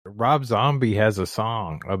Rob Zombie has a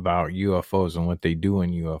song about UFOs and what they do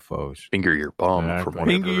in UFOs. Finger your bum. From what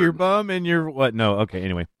Finger your bum and your what? No. Okay.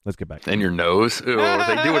 Anyway, let's get back. And your nose. Ooh,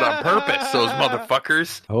 they do it on purpose. Those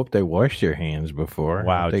motherfuckers. I hope they washed your hands before.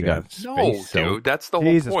 Wow, they Jeff. got No, space soap. dude, that's the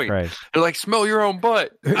Jesus whole point. Christ. They're like, smell your own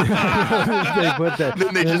butt. They put that,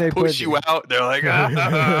 Then they just push you out. They're like,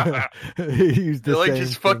 ah. They're like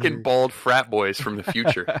just fucking bald frat boys from the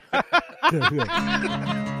future.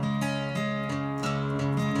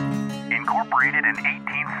 Incorporated in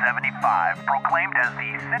 1875, proclaimed as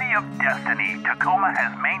the City of Destiny, Tacoma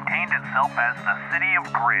has maintained itself as the City of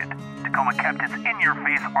Grit. Tacoma kept its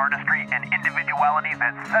in-your-face artistry and individuality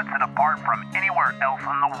that sets it apart from anywhere else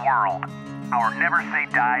in the world. Our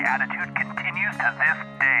never-say-die attitude continues to this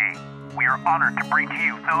day. We are honored to bring to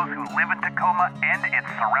you those who live in Tacoma and its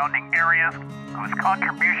surrounding areas, whose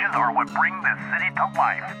contributions are what bring this city to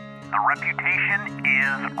life. The reputation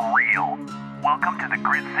is real. Welcome to the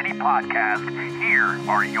Grid City Podcast. Here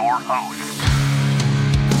are your hosts.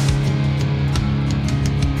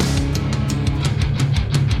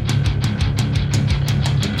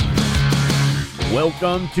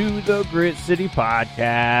 Welcome to the Grit City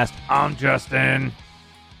Podcast. I'm Justin.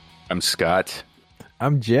 I'm Scott.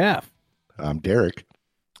 I'm Jeff. I'm Derek.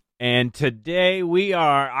 And today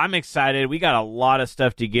I'm excited. We got a lot of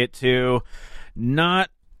stuff to get to.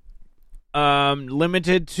 Not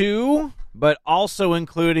limited to, but also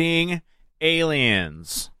including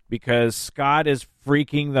aliens, because Scott is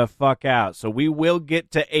freaking the fuck out. So we will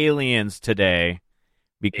get to aliens today,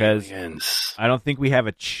 because I don't think we have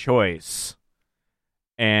a choice.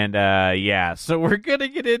 And so we're going to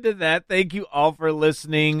get into that. Thank you all for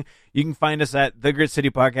listening. You can find us at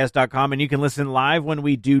thegritcitypodcast.com, and you can listen live when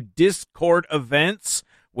we do Discord events,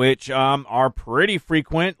 which are pretty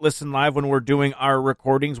frequent. Listen live when we're doing our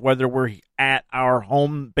recordings, whether we're at our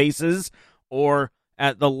home bases or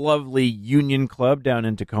at the lovely Union Club down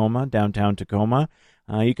in Tacoma, downtown Tacoma.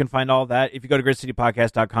 You can find all that. If you go to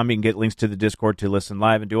gritcitypodcast.com, you can get links to the Discord to listen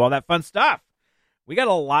live and do all that fun stuff. We got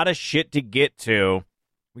a lot of shit to get to.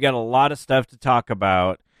 We got a lot of stuff to talk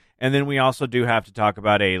about. And then we also do have to talk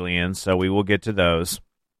about aliens, so we will get to those.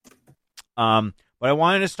 But I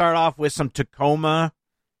wanted to start off with some Tacoma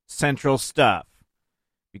Central stuff,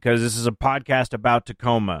 because this is a podcast about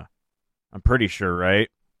Tacoma. I'm pretty sure, right?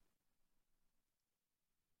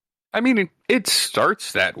 I mean, it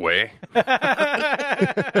starts that way.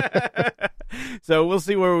 So we'll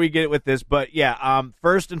see where we get with this. But yeah,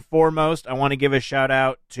 first and foremost, I want to give a shout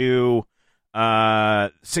out to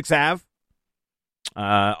 6th Ave,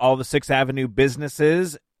 all the 6th Avenue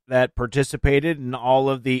businesses that participated, and all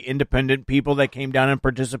of the independent people that came down and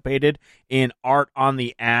participated in Art on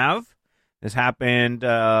the Ave. This happened,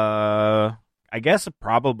 I guess,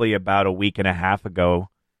 probably about a week and a half ago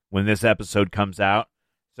when this episode comes out.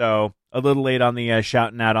 So a little late on the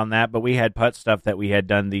shouting out on that, but we had putt stuff that we had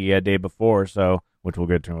done the day before, so which we'll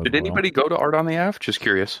get to. Did anybody go to Art on the Ave? Just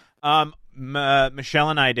curious. Michelle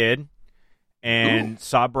and I did, and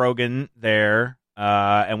saw Brogan there,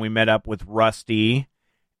 and we met up with Rusty.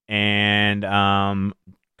 And kind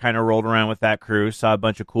of rolled around with that crew. Saw a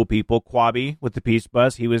bunch of cool people. Quabi with the Peace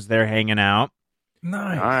Bus, he was there hanging out.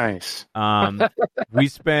 Nice. We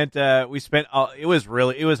spent. It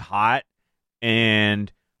was hot,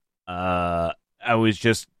 and I was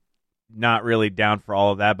just not really down for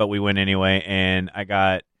all of that. But we went anyway, and I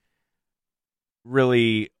got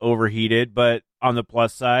really overheated. But on the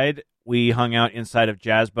plus side, we hung out inside of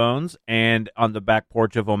Jazz Bones and on the back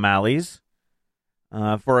porch of O'Malley's.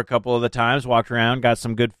 For a couple of the times, walked around, got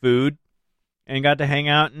some good food, and got to hang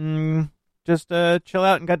out and just chill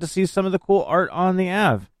out, and got to see some of the cool art on the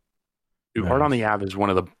Ave. Dude, Art on the Ave is one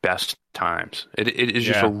of the best times. It is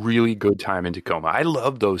just a really good time in Tacoma. I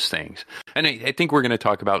love those things. And I think we're going to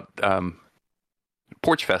talk about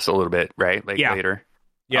Porch Fest a little bit, right? Later.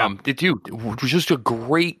 Yeah. Dude, it was just a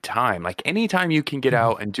great time. Like, anytime you can get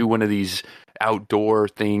out and do one of these outdoor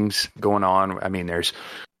things going on, I mean, there's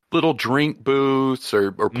little drink booths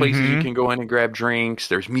or places you can go in and grab drinks.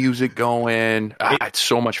 There's music going. It's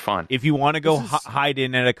so much fun. If you want to go hide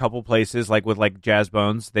in at a couple places, like with Jazz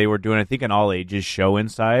Bones, they were doing, I think, an all ages show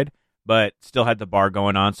inside, but still had the bar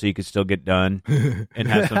going on, so you could still get done and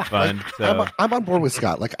have some fun. So I'm on board with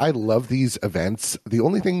Scott. Like, I love these events. The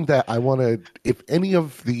only thing that I want to, if any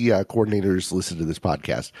of the coordinators listen to this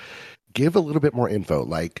podcast, give a little bit more info,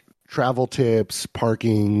 like travel tips,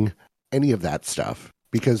 parking, any of that stuff.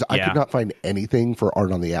 Because I could not find anything for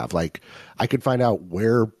Art on the Ave. Like, I could find out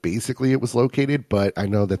where basically it was located, but I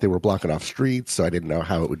know that they were blocking off streets, so I didn't know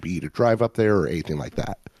how it would be to drive up there or anything like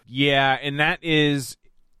that. Yeah, and that is,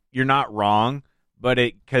 you're not wrong, but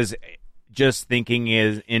because just thinking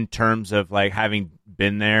is in terms of like having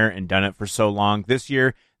been there and done it for so long. This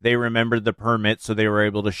year they remembered the permit, so they were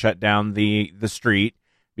able to shut down the street,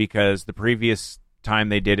 because the previous time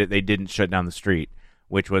they did it, they didn't shut down the street,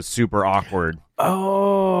 which was super awkward.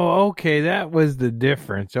 Oh, okay, that was the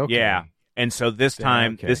difference. Okay. Yeah. And so this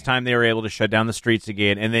time they were able to shut down the streets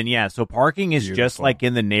again. And then, yeah, so parking is just like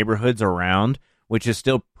in the neighborhoods around, which is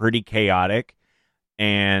still pretty chaotic.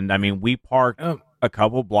 And, I mean, we park a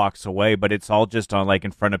couple blocks away, but it's all just on like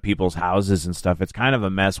in front of people's houses and stuff. It's kind of a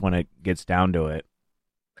mess when it gets down to it.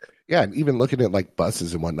 Yeah, and even looking at like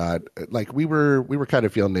buses and whatnot, like we were kind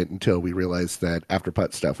of feeling it until we realized that after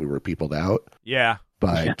putt stuff we were peopled out. Yeah.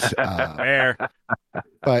 But Fair.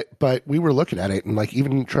 but we were looking at it, and like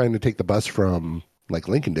even trying to take the bus from like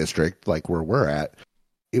Lincoln District, like where we're at,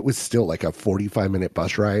 it was still like a 45-minute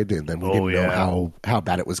bus ride, and then we didn't know how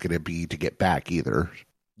bad it was going to be to get back either.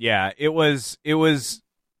 Yeah, it's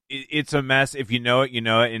a mess. If you know it, you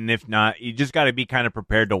know it, and if not, you just got to be kind of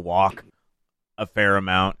prepared to walk a fair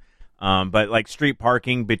amount. But like street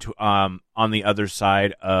parking on the other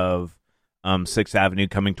side of 6th Avenue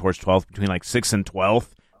coming towards 12th, between like 6th and 12th,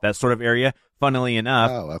 that sort of area. Funnily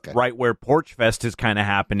enough, right where Porch Fest is kind of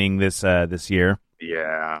happening this year.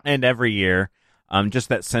 Yeah. And every year. Just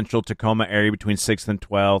that central Tacoma area between 6th and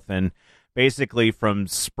 12th, and basically from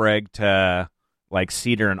Sprague to like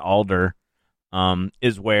Cedar and Alder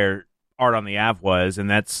is where Art on the Ave was,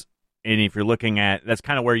 and if you're looking at, that's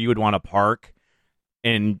kind of where you would want to park,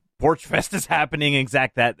 and Porch Fest is happening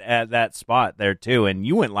at that spot there too. And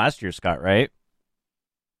you went last year, Scott, right?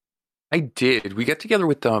 I did. We got together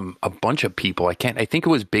with a bunch of people. I think it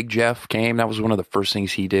was Big Jeff came. That was one of the first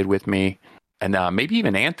things he did with me. And maybe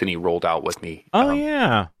even Anthony rolled out with me. Oh,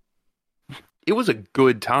 yeah. It was a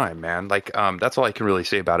good time, man. Like, that's all I can really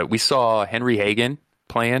say about it. We saw Henry Hagen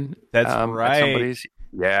playing. That's right. At somebody's.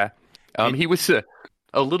 Yeah. He was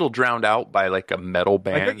a little drowned out by like a metal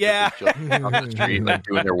band. Yeah. That was just on the street, like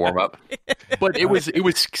doing their warm up. But it was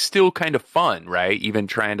still kind of fun, right? Even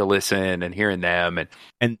trying to listen and hearing them,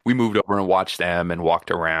 and we moved over and watched them and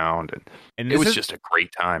walked around, and it was just a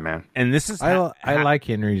great time, man. And this is I like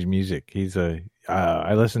Henry's music.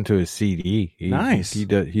 I listen to his CD. Nice.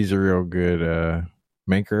 He's a real good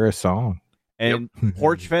maker of song. And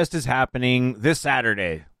Porch Fest is happening this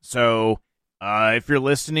Saturday. So if you're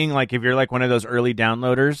listening, like if you're like one of those early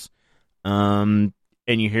downloaders, and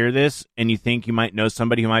you hear this and you think you might know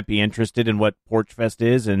somebody who might be interested in what Porch Fest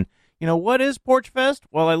is, and you know, what is Porch Fest?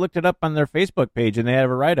 Well, I looked it up on their Facebook page and they have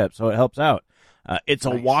a write-up, so it helps out. It's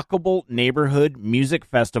a walkable neighborhood music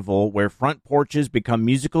festival where front porches become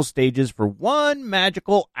musical stages for one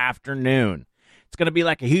magical afternoon. It's going to be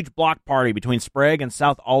like a huge block party between Sprague and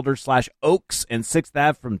South Alder / Oaks and 6th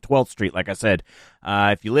Ave from 12th Street, like I said.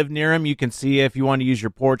 If you live near them, you can see if you want to use your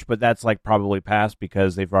porch, but that's like probably past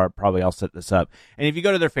because they've probably all set this up. And if you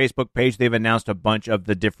go to their Facebook page, they've announced a bunch of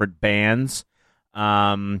the different bands.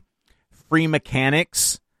 Free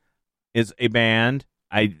Mechanics is a band.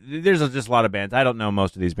 There's just a lot of bands. I don't know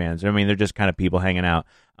most of these bands. I mean, they're just kind of people hanging out.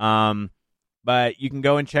 But you can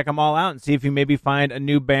go and check them all out and see if you maybe find a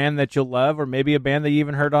new band that you'll love, or maybe a band that you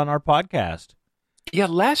even heard on our podcast. Yeah,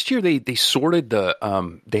 last year they sorted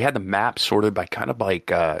they had the map sorted by kind of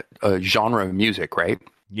like a genre of music, right?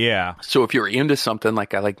 Yeah. So if you're into something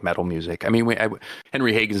like, I like metal music. I mean,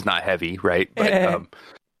 Henry Hagen's not heavy, right? But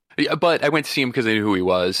but I went to see him because I knew who he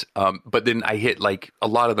was. But then I hit like a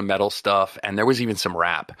lot of the metal stuff, and there was even some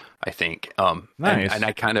rap, I think. Nice. And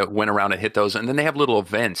I kind of went around and hit those. And then they have little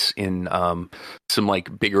events in some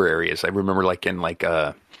like bigger areas. I remember like in like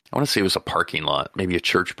I want to say it was a parking lot, maybe a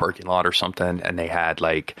church parking lot or something. And they had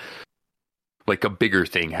like a bigger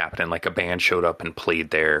thing happening, like a band showed up and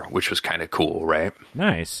played there, which was kind of cool, right?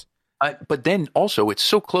 Nice. But then also it's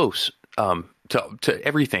so close to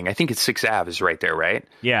everything. I think it's 6th Ave is right there, right?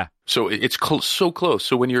 Yeah. So it's so close.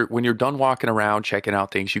 So when you're done walking around, checking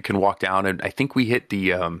out things, you can walk down, and I think we hit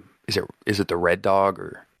the is it the Red Dog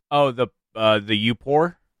or the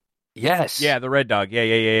U-Pour? Yes. Yeah, the Red Dog. Yeah.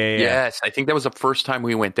 Yes, I think that was the first time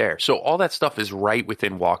we went there. So all that stuff is right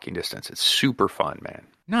within walking distance. It's super fun, man.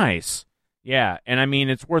 Nice. Yeah, and I mean,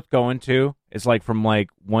 it's worth going to. It's like from like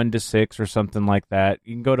 1 to 6 or something like that.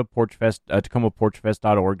 You can go to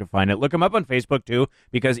TacomaPorchFest.org to find it. Look them up on Facebook too,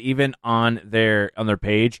 because even on their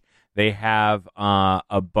page, they have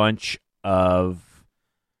a bunch of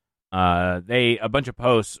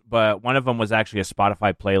posts. But one of them was actually a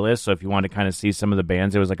Spotify playlist. So if you want to kind of see some of the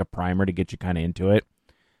bands, it was like a primer to get you kind of into it.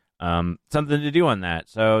 Something to do on that.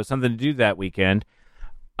 So something to do that weekend.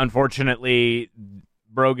 Unfortunately,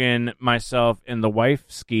 Brogan, myself, and the wife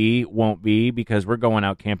ski won't be because we're going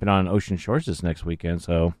out camping on Ocean Shores this next weekend.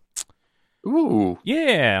 So Ooh.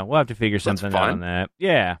 Yeah, we'll have to figure something out on that.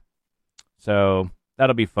 Yeah. So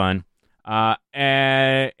that'll be fun.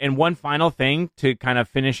 And one final thing to kind of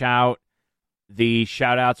finish out the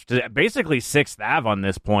shout outs to basically 6th Ave on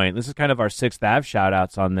this point. This is kind of our 6th Ave shout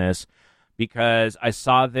outs on this because I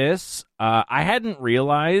saw this. I hadn't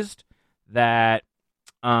realized that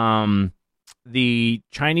the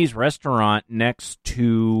Chinese restaurant next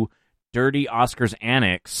to Dirty Oscar's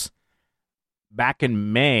Annex back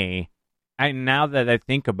in May, now that I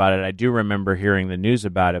think about it, I do remember hearing the news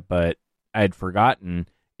about it, but I had forgotten.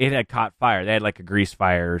 It had caught fire. They had like a grease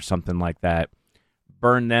fire or something like that.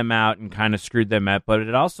 Burned them out and kind of screwed them up, but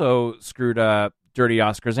it also screwed up Dirty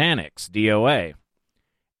Oscar's Annex, DOA.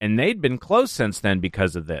 And they'd been closed since then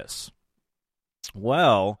because of this.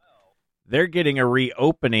 Well, they're getting a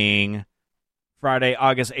reopening Friday,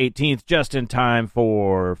 August 18th, just in time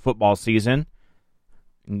for football season.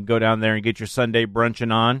 You can go down there and get your Sunday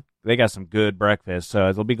brunching on. They got some good breakfast,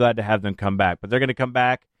 so they'll be glad to have them come back. But they're going to come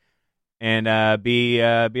back and be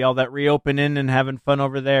all that reopening and having fun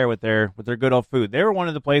over there with their good old food. They were one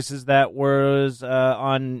of the places that was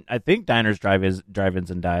on, I think, Diners,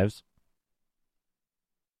 Drive-Ins, and Dives.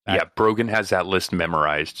 Yeah, Brogan has that list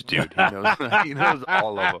memorized, dude. He knows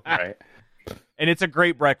all of them, right? And it's a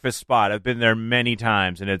great breakfast spot. I've been there many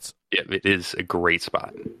times, and it is a great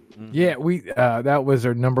spot. Yeah, we that was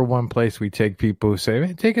our number one place we take people who say,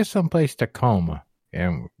 hey, take us someplace Tacoma.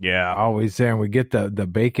 And always there, and we get the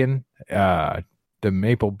bacon, the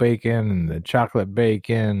maple bacon and the chocolate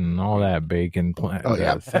bacon and all that bacon. Oh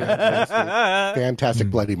yeah, fantastic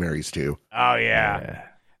Bloody Marys too. Oh yeah.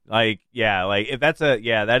 Like if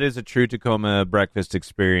that is a true Tacoma breakfast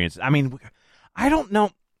experience. I mean, I don't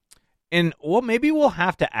know, and maybe we'll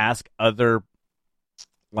have to ask other,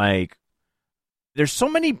 like,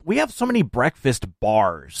 we have so many breakfast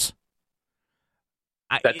bars.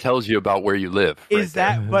 That tells you about where you live. Is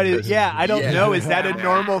that? But I don't know. Is that a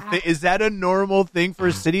normal thing? Is that a normal thing for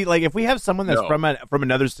a city? Like, if we have someone that's from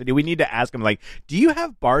another city, we need to ask them. Like, do you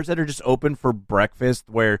have bars that are just open for breakfast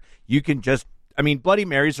where you can just? I mean, Bloody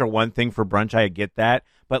Marys are one thing for brunch. I get that,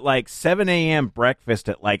 but like 7 a.m. breakfast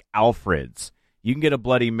at like Alfred's, you can get a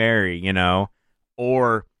Bloody Mary,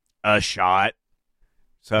 or a shot.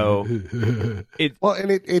 So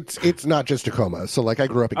it's not just Tacoma. So like I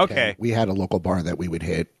grew up in Kent. We had a local bar that we would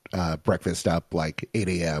hit breakfast up like 8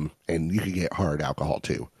 a.m. and you could get hard alcohol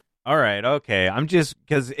too. All right, okay. I'm just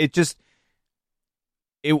because it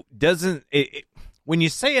doesn't. When you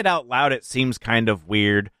say it out loud, it seems kind of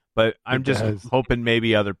weird. But I'm just hoping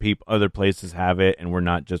maybe other places have it, and we're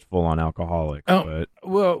not just full on alcoholics.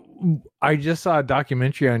 Well, I just saw a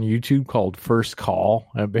documentary on YouTube called First Call,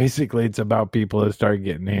 and basically it's about people that start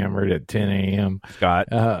getting hammered at 10 a.m.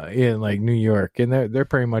 Scott, in like New York, and they're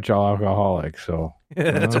pretty much all alcoholics. So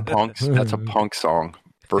that's a punk song.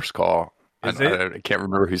 First Call. I can't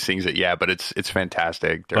remember who sings it. Yeah, but it's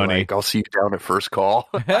fantastic. They're like, I'll see you down at First Call.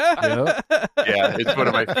 Yeah, it's one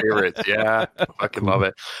of my favorites. Yeah, I fucking love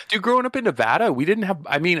it. Dude, growing up in Nevada, we didn't have,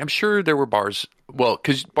 I mean, I'm sure there were bars,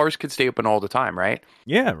 because bars could stay open all the time, right?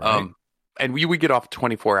 Yeah, right. And we would get off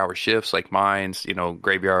 24-hour shifts like mines,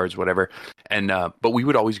 graveyards, whatever. And but we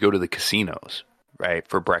would always go to the casinos, right,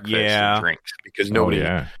 for breakfast and drinks, because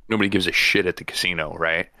nobody gives a shit at the casino,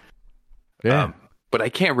 right? Yeah. But I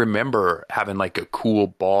can't remember having like a cool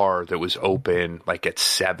bar that was open like at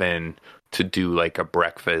 7 to do like a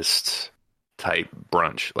breakfast type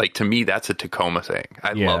brunch. Like, to me, that's a Tacoma thing.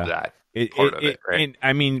 I love that part of it, right? And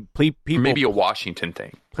I mean, people, maybe a Washington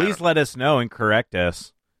thing. Please let us know and correct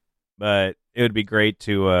us. But it would be great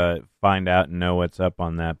to find out and know what's up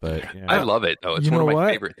on that. But I love it, though. It's one of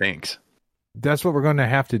my favorite things. That's what we're going to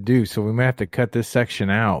have to do. So we might have to cut this section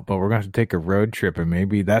out, but we're going to have to take a road trip, and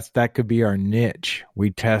maybe that could be our niche.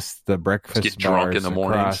 We test the breakfast Let's get drunk in the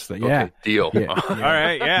mornings. Deal. Yeah. All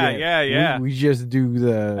right. Yeah. We just do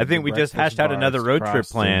the. I think we just hashed out another road trip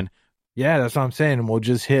plan. Yeah, that's what I'm saying. And we'll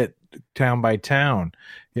just hit town by town.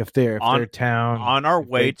 If they're town on our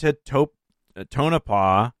way to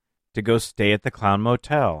Tonopah to go stay at the Clown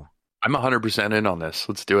Motel. I'm 100% in on this.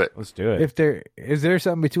 Let's do it. Is there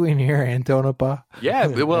something between here and Tonopah? Yeah.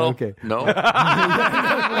 Well, okay. No.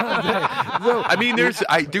 I mean,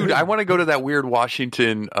 I want to go to that weird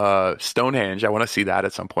Washington Stonehenge. I want to see that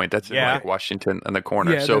at some point. That's in like Washington in the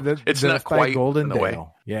corner. Yeah, so it's not quite on the way.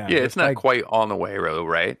 Yeah. Yeah, it's not quite on the way,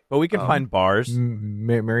 right? But we can find bars.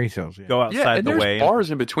 Mary's Hills. Yeah. Go outside and the way. There's bars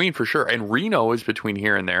in between for sure. And Reno is between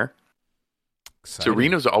here and there. Exciting. So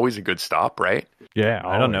Reno's always a good stop, right? Yeah,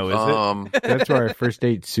 I don't know. Is it? That's where I first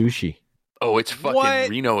ate sushi. Oh, it's fucking What?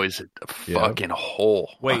 Reno is a fucking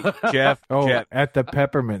hole. Wait, Jeff. Oh, Jeff, at the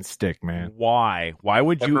peppermint stick, man. why? Why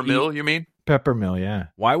would you Peppermill, eat? you mean? Peppermill, yeah.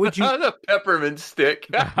 Why would you? The peppermint stick.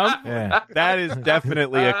 Yeah. That is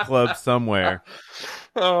definitely a club somewhere.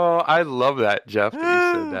 Oh, I love that, Jeff, that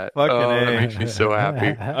you said that. Fucking that A. makes me so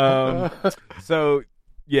happy. So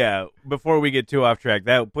yeah, before we get too off track,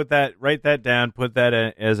 write that down, put that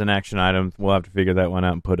as an action item. We'll have to figure that one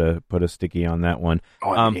out and put a sticky on that one.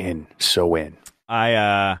 Oh, I'm in. So in.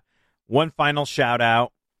 One final shout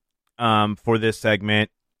out for this segment,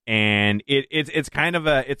 and it's kind of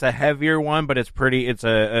a heavier one, but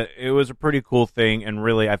it was a pretty cool thing, and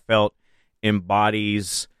really I felt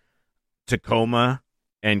embodies Tacoma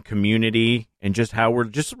and community and just how we're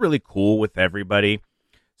just really cool with everybody.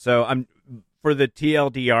 So I'm for the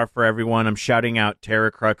TLDR for everyone, I'm shouting out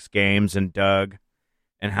Terra Crux Games and Doug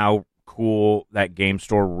and how cool that game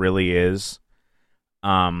store really is.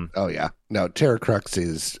 Oh yeah, no, Terra Crux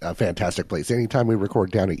is a fantastic place. Anytime we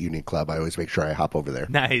record down at Union Club, I always make sure I hop over there.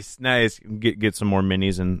 Nice. Get some more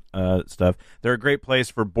minis and stuff. They're a great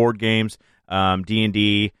place for board games,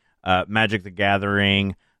 D&D, Magic the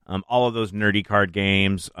Gathering, all of those nerdy card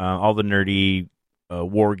games, all the nerdy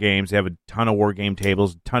war games. They have a ton of war game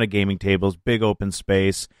tables, a ton of gaming tables, big open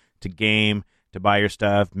space to game, to buy your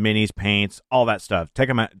stuff, minis, paints, all that stuff. Check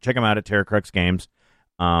them out at Terra Crux Games.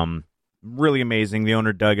 Really amazing. The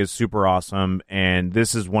owner, Doug, is super awesome, and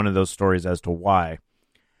this is one of those stories as to why.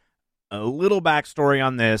 A little backstory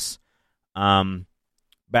on this.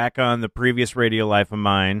 Back on the previous radio life of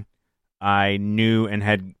mine, I knew and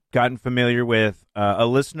had gotten familiar with a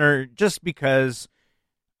listener just because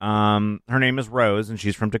her name is Rose, and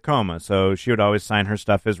she's from Tacoma, so she would always sign her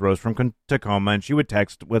stuff as Rose from Tacoma, and she would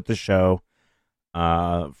text with the show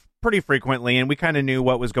pretty frequently, and we kind of knew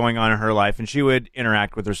what was going on in her life, and she would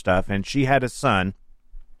interact with her stuff, and she had a son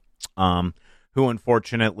who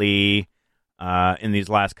unfortunately in these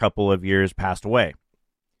last couple of years passed away.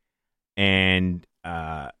 And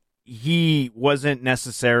he wasn't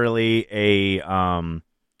necessarily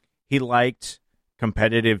he liked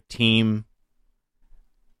competitive team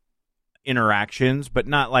interactions, but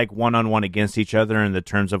not like one-on-one against each other in the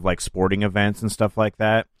terms of like sporting events and stuff like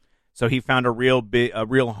that. So he found a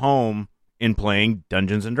real home in playing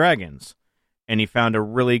Dungeons and Dragons, and he found a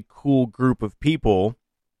really cool group of people,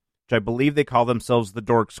 which I believe they call themselves the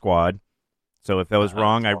Dork Squad. So if that was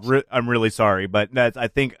wrong, awesome. I'm really sorry, but I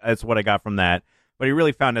think that's what I got from that. But he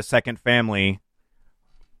really found a second family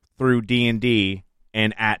through D&D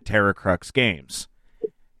and at Terra Crux Games.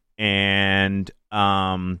 And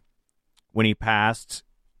when he passed,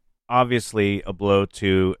 obviously a blow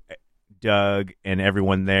to Doug and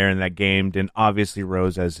everyone there in that game, and obviously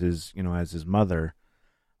Rose as his mother.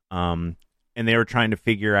 And they were trying to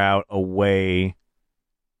figure out a way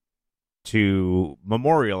to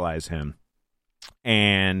memorialize him.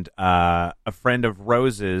 And a friend of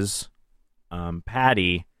Rose's,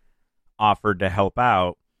 Patty, offered to help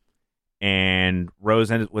out, and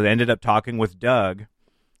Rose ended up talking with Doug.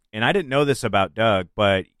 And I didn't know this about Doug,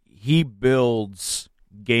 but he builds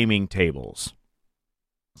gaming tables.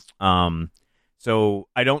 So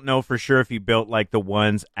I don't know for sure if he built like the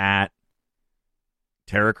ones at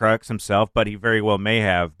Terra Crux himself, but he very well may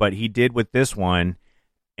have. But he did with this one,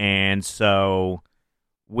 and so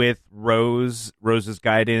with Rose's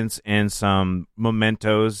guidance and some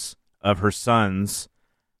mementos of her sons,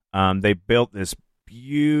 they built this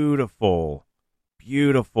beautiful,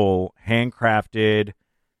 beautiful handcrafted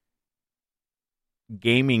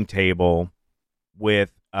gaming table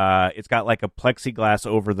with it's got like a plexiglass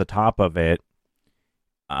over the top of it,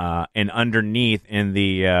 and underneath in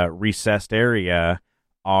the recessed area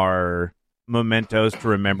are mementos to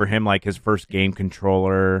remember him, like his first game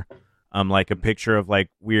controller, like a picture of like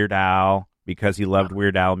Weird Al because he loved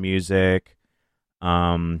Weird Al music,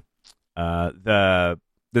 the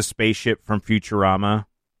spaceship from Futurama,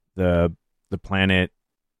 the planet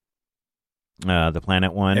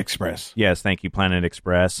one, Express. Yes, thank you, Planet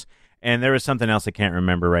Express. And there was something else I can't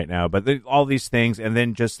remember right now, but all these things, and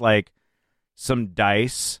then just like some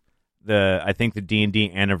dice. I think the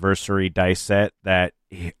D&D anniversary dice set that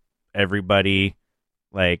everybody,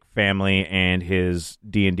 like family and his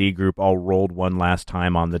D&D group, all rolled one last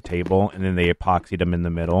time on the table, and then they epoxied them in the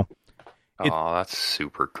middle. Oh, that's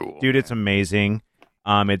super cool, dude! It's amazing.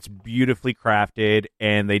 It's beautifully crafted,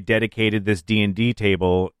 and they dedicated this D&D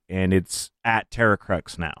table, and it's at Terra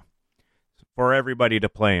Crux now for everybody to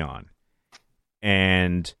play on.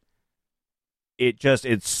 And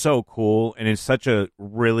it's so cool, and in such a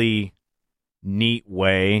really neat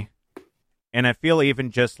way. And I feel even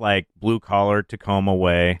just like blue collar Tacoma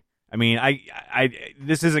way, I mean,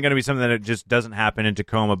 this isn't going to be something that just doesn't happen in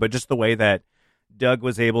Tacoma, but just the way that Doug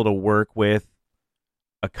was able to work with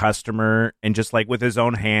a customer and just like with his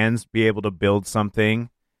own hands be able to build something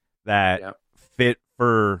that fit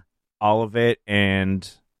for all of it. And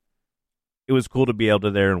it was cool to be able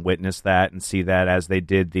to there and witness that and see that as they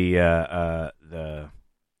did the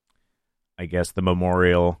I guess the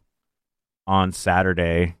memorial on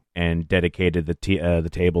Saturday and dedicated the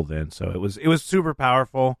table then. So it was super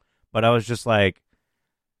powerful, but I was just like,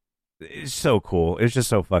 it's so cool. It's just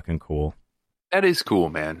so fucking cool. That is cool,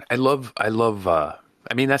 man. I love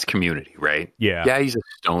I mean, that's community, right? Yeah. Yeah, he's a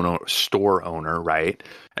store owner, right?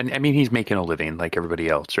 And I mean, he's making a living like everybody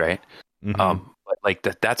else, right? Mm-hmm. But like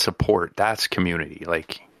that support, that's community.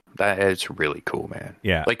 Like that is really cool, man.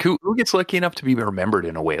 Yeah. Like who gets lucky enough to be remembered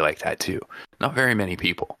in a way like that too? Not very many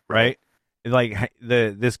people, right? Like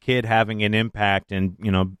this kid having an impact and,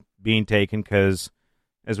 you know, being taken because,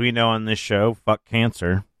 as we know on this show, fuck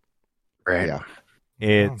cancer. Right. Yeah.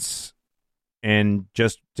 It's and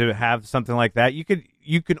just to have something like that, you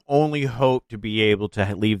can only hope to be able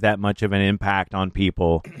to leave that much of an impact on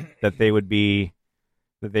people that they would be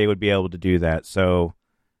able to do that. So,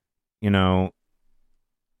 you know,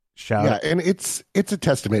 shout out. And it's a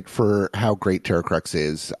testament for how great Terracrux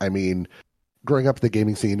is. I mean, growing up in the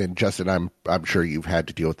gaming scene, and Justin, I'm sure you've had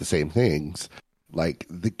to deal with the same things. Like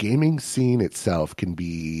the gaming scene itself can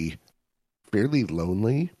be fairly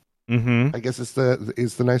lonely. Mm-hmm. I guess is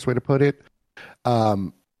the nice way to put it.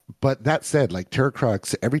 But that said, like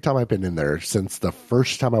Terracrux, every time I've been in there since the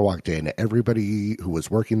first time I walked in, everybody who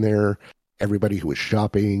was working there, everybody who was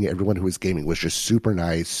shopping, everyone who was gaming was just super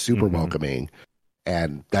nice, super welcoming,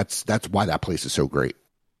 and that's why that place is so great.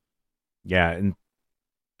 Yeah, and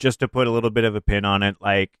just to put a little bit of a pin on it,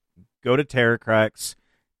 like go to Terracrux,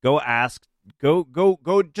 go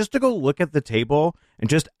just to go look at the table and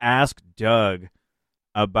just ask Doug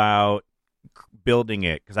about building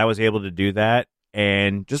it, because I was able to do that,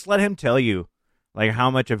 and just let him tell you like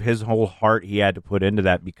how much of his whole heart he had to put into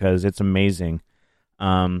that, because it's amazing.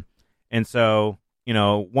 And so, you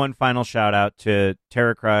know, one final shout out to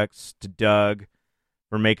Terracrux, to Doug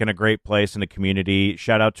for making a great place in the community.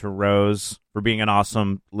 Shout out to Rose for being an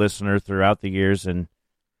awesome listener throughout the years and,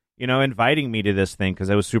 you know, inviting me to this thing because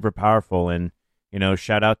it was super powerful. And, you know,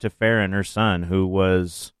 shout out to Farron, her son, who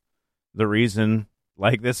was the reason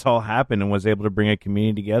like this all happened and was able to bring a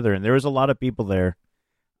community together. And there was a lot of people there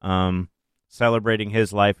celebrating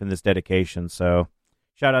his life and this dedication. So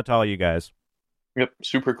shout out to all you guys. Yep,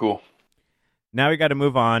 super cool. Now we got to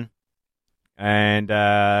move on. And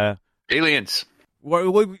aliens.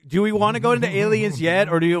 Do we want to go into aliens yet,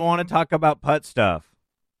 or do you want to talk about putt stuff?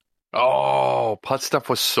 Oh, putt stuff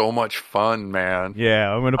was so much fun, man.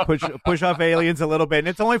 Yeah, I'm going to push off aliens a little bit. And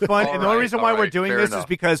it's only fun. And the only reason why we're doing this is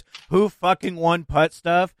because who fucking won putt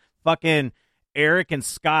stuff? Fucking Eric and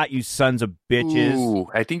Scott, you sons of bitches. Ooh,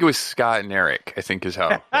 I think it was Scott and Eric, I think is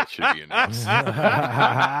how that should be announced.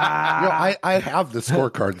 I have the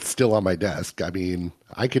scorecard still on my desk. I mean,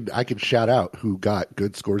 I could shout out who got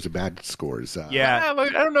good scores and bad scores. Yeah, I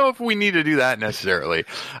don't know if we need to do that necessarily.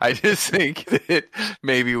 I just think that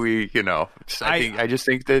maybe we, you know, I just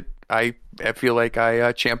think that I feel like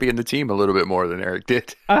I championed the team a little bit more than Eric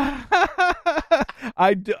did. I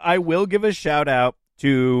will give a shout out.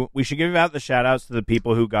 We should give out the shout outs to the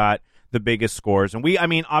people who got the biggest scores. And I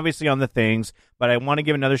mean, obviously on the things, but I want to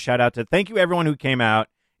give another shout out to thank you everyone who came out.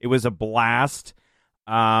 It was a blast.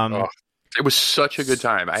 It was such a good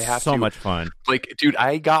time. So much fun. Like, dude,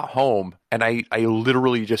 I got home and I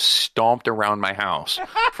literally just stomped around my house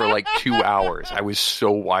for like 2 hours. I was so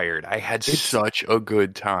wired. I had such a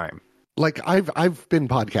good time. Like I've been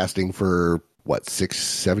podcasting for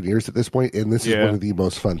 6-7 years at this point, and this is one of the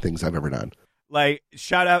most fun things I've ever done. Like,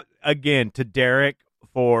 shout out again to Derek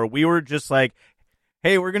we were just like,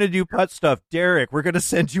 hey, we're going to do putt stuff. Derek, we're going to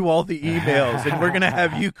send you all the emails and we're going to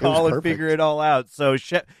have you call and figure it all out. So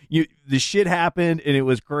the shit happened and it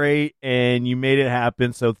was great and you made it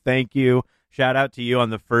happen. So thank you. Shout out to you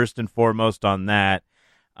on the first and foremost on that.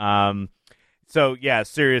 So yeah,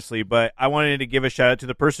 seriously, but I wanted to give a shout out to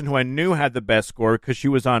the person who I knew had the best score because she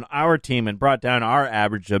was on our team and brought down our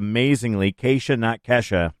average amazingly. Keisha, not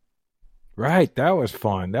Kesha. Right, that was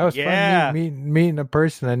fun. That was fun meeting a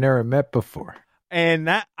person I never met before. And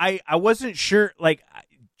that I wasn't sure. Like,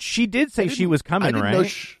 she did say she was coming,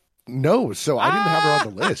 right? No, so I didn't have her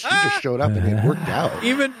on the list. She just showed up and it worked out.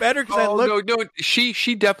 Even better because No,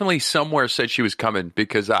 she definitely somewhere said she was coming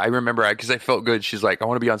because I remember because I felt good. She's like, I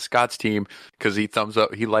want to be on Scott's team because he thumbs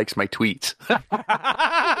up. He likes my tweets. So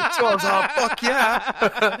I was like, fuck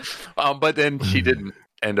yeah. But then she didn't.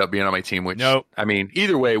 end up being on my team, which, Nope. I mean,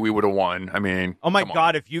 either way, we would have won. I mean, Oh my come on.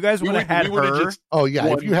 God, if you guys would have had her. Oh yeah, if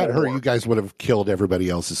One you had her, more. you guys would have killed everybody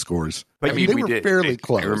else's scores. But I mean, they we were did. fairly Hey,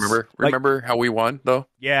 close. Remember how we won, though?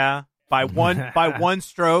 Yeah, by one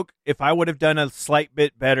stroke. If I would have done a slight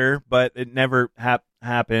bit better, but it never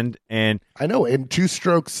happened. And I know, and 2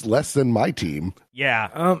 strokes less than my team.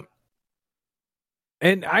 yeah,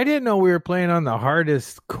 And I didn't know we were playing on the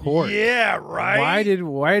hardest course. yeah, right. Why did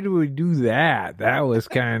we do that? That was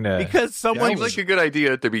kind of Because someone Seems like a good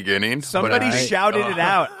idea at the beginning. Somebody but shouted it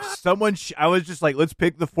out. I was just like, let's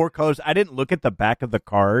pick the 4 colors. I didn't look at the back of the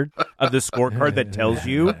card, of the scorecard that tells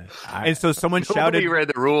you. And so someone shouted. Nobody read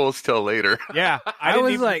the rules till later. Yeah. I didn't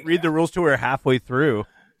was even like- read the rules to her halfway through.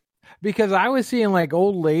 because I was seeing like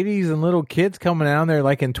old ladies and little kids coming down there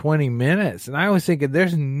like in 20 minutes, and I was thinking,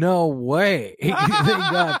 there's no way they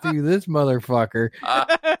got through this motherfucker.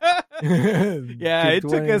 Yeah, In it took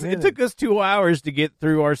 20 us minutes. 2 hours to get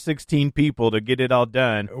through our 16 people to get it all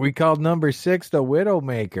done. We called number 6 the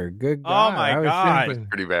Widowmaker. Good God. my I was God. thinking-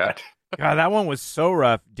 Pretty bad. God, that one was so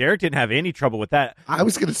rough. Derek didn't have any trouble with that. I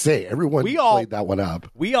was going to say, everyone We all- played that one up.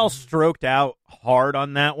 We all stroked out hard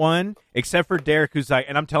on that one, except for Derek, who's like,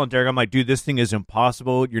 and I'm telling Derek, I'm like, dude, this thing is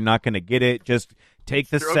impossible. You're not going to get it. Just take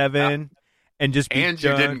the Stroked 7 and just be And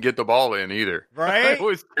done. you didn't get the ball in either. Right? It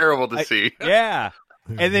was terrible to see. Yeah.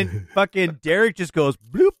 And then fucking Derek just goes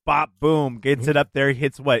bloop, bop, boom, gets it up there,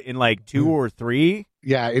 hits what, in like 2 or 3?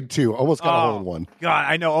 Yeah, in 2. Almost got a hole in one. God,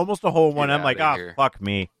 I know, almost a hole in one. Get I'm like, outta oh, here. fuck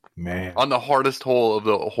me. Man. On the hardest hole of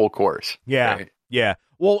the whole course. Yeah. Right? Yeah.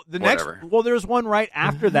 Well, the Whatever. there was one right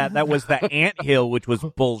after that. That was the anthill, which was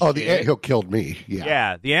bullshit. Oh, the anthill killed me. Yeah.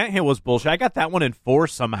 Yeah, the anthill was bullshit. I got that one in 4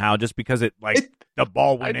 somehow, just because the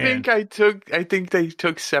ball I went in. think they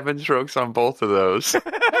took 7 strokes on both of those.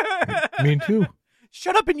 Me too.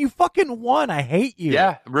 Shut up and you fucking won. I hate you.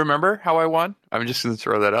 Yeah. Remember how I won? I'm just going to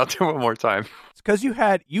throw that out there one more time. It's because you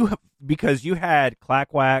had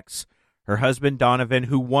Clackwax, her husband Donovan,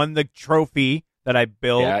 who won the trophy that I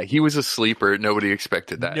built. Yeah, he was a sleeper. Nobody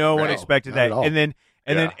expected that. No one right? expected not that. at all. And then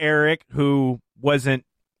Yeah. Eric, who wasn't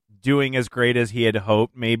doing as great as he had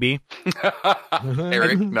hoped, maybe.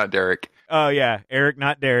 Eric, not Derek. Oh yeah, Eric,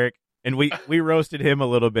 not Derek. And we roasted him a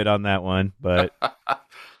little bit on that one, but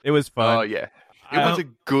it was fun. Oh, yeah. It was a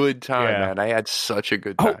good time, Yeah. man. I had such a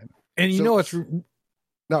good Oh, time. And you So- know what's No,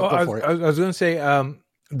 Oh, go I for was, it. I was going to say,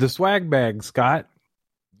 the swag bag, Scott.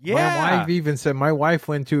 Yeah. My wife even said my wife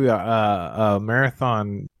went to a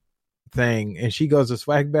marathon thing, and she goes, the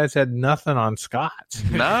swag bags had nothing on Scott's.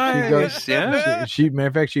 Nice. She goes, Yeah. she matter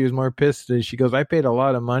of fact, she was more pissed. She goes, I paid a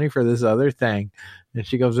lot of money for this other thing, and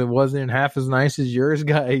she goes, it wasn't half as nice as yours,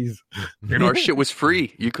 guys. And our shit was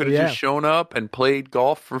free. You could have Yeah. just shown up and played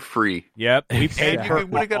golf for free. Yep. We paid And Yeah. for you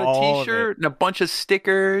would have got all a of T-shirt and a bunch of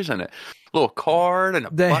stickers and a little card and a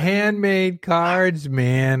The button. handmade cards,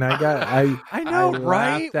 man. I know,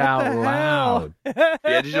 right? laughed out What the loud. hell?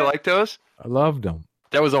 Yeah, did you like those? I loved them.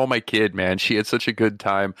 That was all my kid, man. She had such a good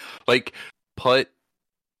time. Like putt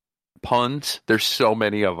puns. There's so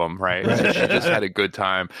many of them, right? So she just had a good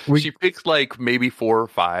time. She picked like maybe 4 or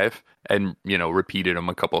 5 and, repeated them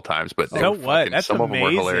a couple of times, but they So were what? fucking- That's some amazing. of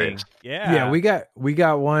them were hilarious. Yeah. Yeah, we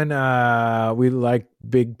got one. We like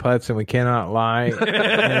big putts, and we cannot lie.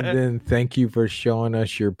 And then thank you for showing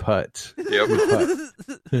us your putts. Yep.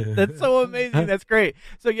 That's so amazing. That's great.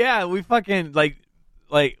 So yeah, we fucking like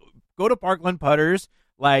go to Parkland Putters.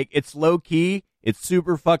 Like it's low key. It's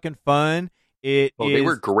super fucking fun. It Well, is. they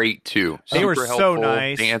were great too. They were Super so helpful.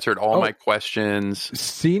 nice. They answered all Oh. my questions.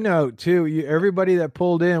 C note too. Everybody that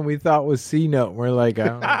pulled in, we thought was C note. We're like, I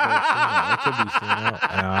don't know. That could be C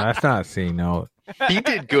note. No, that's not C note. He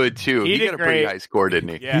did good too. He He, did got a pretty great. high score, didn't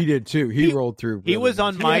he? Yeah. He did too. He rolled through. he really was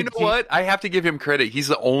on nice. my You know team. what? I have to give him credit. He's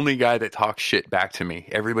the only guy that talks shit back to me.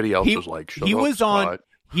 Everybody else was like, "Shut he up, was on.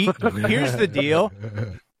 Scott." Here's the deal.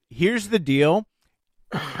 Here's the deal.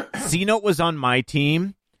 C Note was on my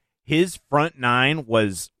team. His front 9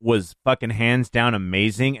 was fucking hands down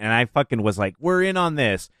amazing, and I fucking was like, we're in on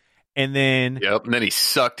this. And then Yep. And then he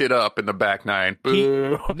sucked it up in the back 9.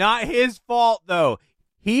 Boo. not his fault though.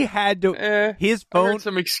 He had to his I phone. heard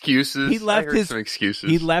some excuses. He left I heard his- some excuses.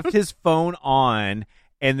 He left his phone on,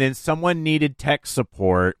 and then someone needed tech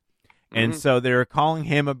support, and Mhm. so they were calling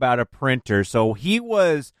him about a printer. So he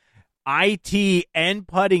was IT and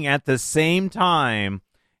putting at the same time,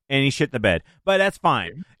 and he shit the bed. But that's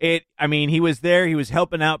fine. He was there. He was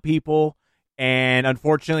helping out people, and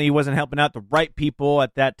unfortunately, he wasn't helping out the right people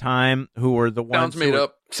at that time, who were the ones Sounds made who were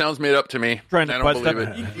up. Sounds made up to me. trying to I putt don't stuff.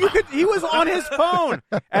 believe it. You could, he was on his phone.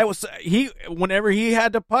 Whenever he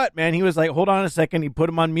had to putt, man, he was like, hold on a second. He put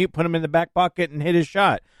him on mute, put him in the back pocket, and hit his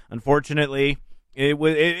shot. Unfortunately,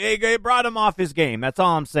 It brought him off his game. That's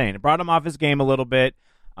all I'm saying. It brought him off his game a little bit.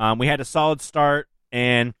 We had a solid start,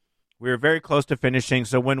 and we were very close to finishing.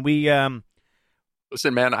 So when we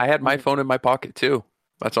listen, man, I had my phone in my pocket too.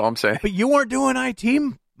 That's all I'm saying. But you weren't doing IT,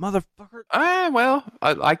 motherfucker. Well,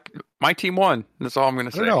 my team won. That's all I'm going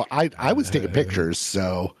to say. No, I was taking pictures,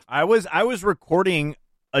 so I was recording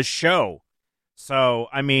a show. So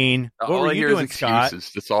I mean, what all were I you hear doing, is Scott?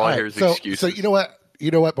 excuses. That's all I hear is so, excuses. So you know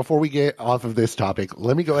what? Before we get off of this topic,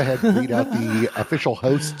 let me go ahead and read out the official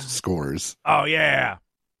host scores. Oh yeah.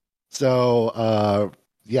 So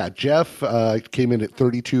Jeff came in at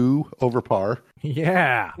 32 over par.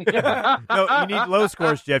 Yeah. No, you need low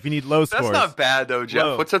scores, Jeff. You need low scores. That's not bad though, Jeff.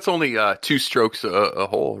 Low. That's only 2 strokes a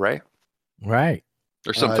hole, right? Right.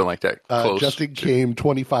 Or something like that. Close. Justin came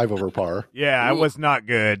 25 over par. Yeah, I was not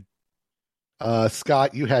good.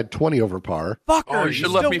 Scott, you had 20 over par. Fucker, Oh, you should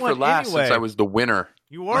have left me for last anyway. since I was the winner.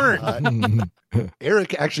 You weren't.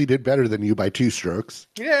 Eric actually did better than you by 2 strokes.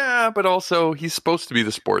 Yeah, but also he's supposed to be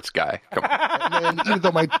the sports guy. Come on. And then, even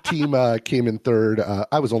though my team came in third,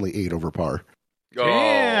 I was only 8 over par.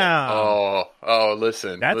 Damn. Oh,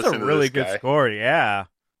 listen. That's listen a really to this good guy. score. Yeah.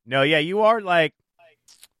 No, yeah, you are like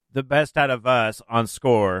the best out of us on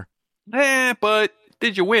score. But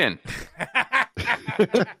did you win?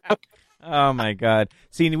 Oh my God.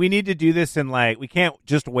 See, we need to do this in we can't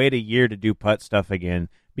just wait a year to do putt stuff again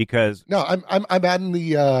because No, I'm adding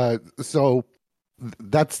the so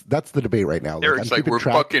that's the debate right now. Eric's I'm like, keeping we're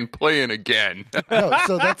track- fucking playing again. No,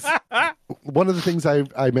 so that's one of the things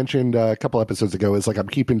I mentioned a couple episodes ago is I'm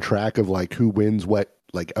keeping track of who wins what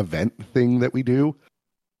event thing that we do.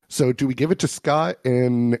 So do we give it to Scott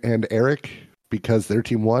and Eric because their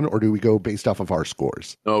team won, or do we go based off of our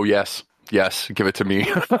scores? Oh, yes. Yes, give it to me.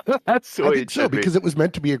 That's the I way think it so should because be. it was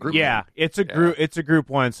meant to be a group. yeah, it's a group. It's a group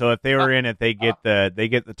one. So if they were in it, they get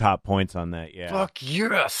the top points on that. Yeah. Fuck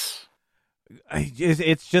yes.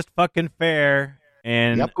 It's just fucking fair,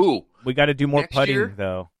 and Yep. Ooh, we got to do more Next putting year?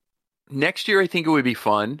 though. next year I think it would be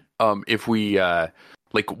fun if we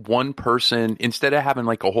one person, instead of having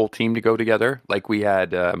a whole team to go together, like we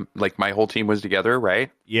had my whole team was together, right?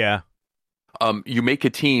 Yeah. You make a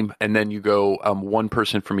team and then you go one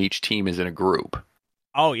person from each team is in a group.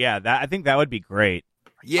 Oh yeah, I think that would be great.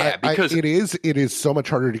 Yeah, because it is so much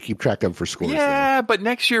harder to keep track of for scores. yeah, but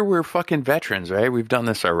next year we're fucking veterans, right? We've done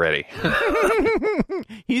this already.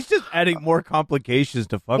 He's just adding more complications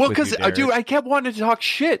to fuck Well, with you, because Derek. dude, I kept wanting to talk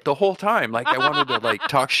shit the whole time. I wanted to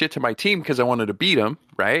talk shit to my team because I wanted to beat them,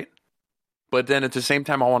 right? But then at the same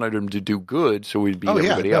time, I wanted them to do good, so we'd beat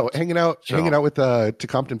everybody else. hanging out with to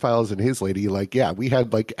Compton Files and his lady. We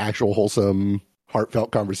had actual wholesome,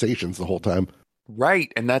 heartfelt conversations the whole time.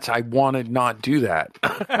 Right, and I want to not do that.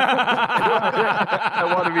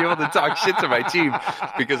 I want to be able to talk shit to my team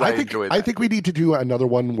because I enjoy that. I think we need to do another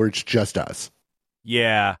one where it's just us.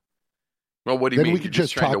 Yeah. Well, what do you Then mean? we could You're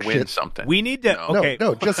just trying talk to win shit. something. We need to. No. Okay.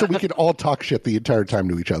 No, just so we can all talk shit the entire time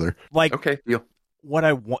to each other. Okay, deal. What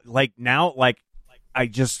I want, now,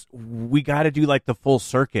 we got to do the full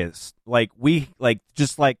circus. The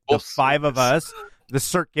Full 5 of us. The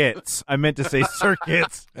circuits. I meant to say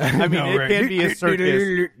circuits. I mean, it can be a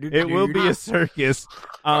circus. It will be a circus.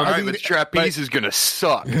 All right, but trapeze is going to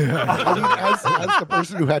suck. I mean, as the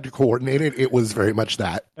person who had to coordinate it, it was very much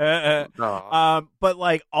that. But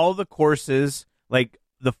all the courses,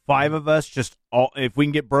 the 5 of us, just all, if we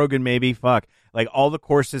can get Brogan, maybe all the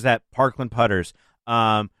courses at Parkland Putters,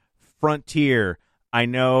 Frontier. I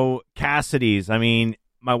know Cassidy's. I mean,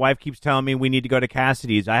 my wife keeps telling me we need to go to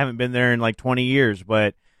Cassidy's. I haven't been there in 20 years,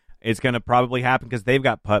 but it's going to probably happen because they've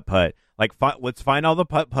got putt-putt. Let's find all the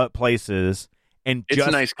putt-putt places. And it's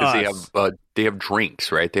just nice because they have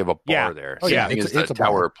drinks, right? They have a bar there. Oh, yeah, I think it's it's a a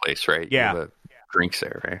tower bar. place, right? Yeah. You have drinks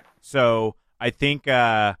there, right? So I think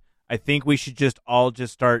we should just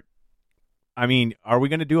start. I mean, are we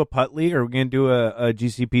going to do a putt league or are we going to do a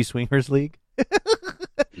GCP swingers league?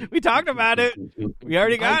 We talked about it. We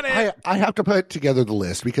already got it. I have to put together the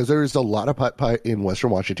list because there's a lot of putt-putt in Western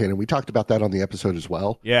Washington, and we talked about that on the episode as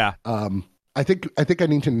well. Yeah. I think I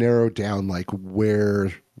need to narrow down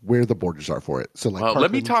where the borders are for it. So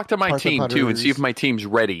let me talk to my team too and see if my team's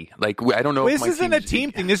ready. I don't know. This if my isn't a team's-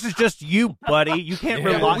 team thing. This is just you, buddy. You can't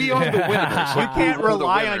Yeah, rely. we are the winners. You can't We're the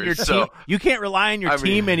rely on your winners, team. so- You can't rely on your I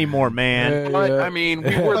team mean- anymore, man. But, I mean,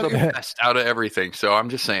 we were the best out of everything, so I'm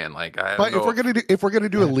just saying. I But don't know if we're gonna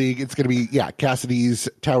do a league, it's gonna be Cassidy's,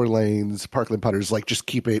 Tower Lanes, Parkland Putters. Just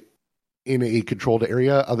keep it in a controlled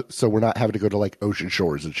area, so we're not having to go to Ocean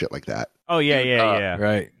Shores and shit like that. Oh yeah.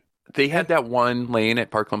 Right. They had that one lane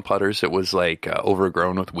at Parkland Putters that was like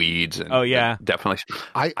overgrown with weeds. And Oh, yeah. definitely.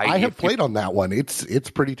 I have played on that one. It's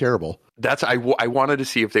pretty terrible. I wanted to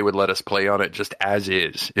see if they would let us play on it just as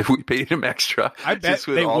is. If we paid them extra, I bet just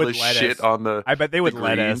with they all would this let shit us. on the. I bet they would the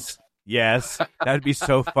let greens. us. Yes, that'd be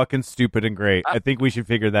so fucking stupid and great. I think we should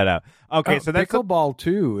figure that out. Okay, so that's pickleball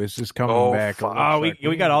too is just coming Oh, back. fuck.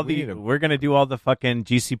 we got all the. We're gonna do all the fucking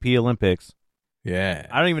GCP Olympics. Yeah.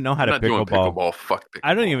 I don't even know how to I'm not doing pickleball. pickleball. Fuck pickleball.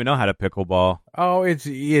 I don't even know how to pickleball. Oh, it's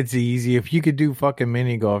easy. If you could do fucking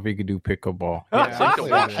mini golf, you could do pickleball. It's like the I played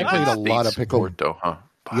a Washington lot of State pickle- sport, though, huh?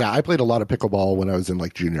 Fuck. Yeah, I played a lot of pickleball when I was in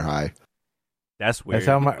like junior high. That's weird. That's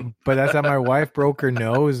how my wife broke her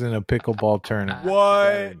nose in a pickleball tournament.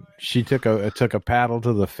 What? She took a paddle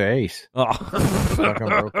to the face. Oh. Fucking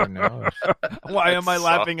broke her nose. Why am I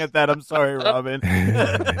laughing at that? I'm sorry, Robin.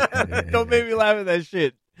 Don't make me laugh at that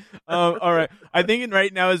shit. All right. I think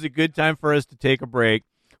right now is a good time for us to take a break.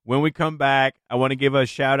 When we come back, I want to give a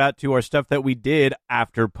shout out to our stuff that we did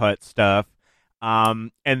after putt stuff. And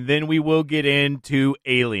then we will get into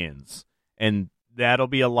aliens. And that'll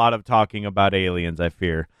be a lot of talking about aliens, I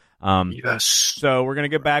fear. Yes. So we're going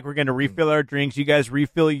to get back. We're going to refill our drinks. You guys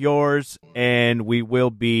refill yours, and we will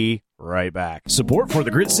be right back. Support for the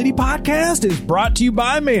Grit City podcast is brought to you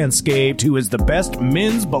by Manscaped, who is the best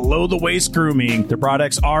men's below-the-waist grooming. Their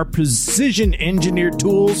products are precision-engineered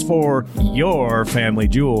tools for your family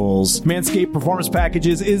jewels. Manscaped Performance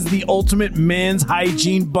Packages is the ultimate men's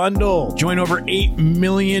hygiene bundle. Join over 8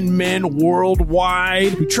 million men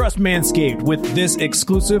worldwide who trust Manscaped with this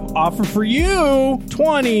exclusive offer for you.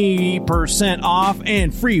 20% off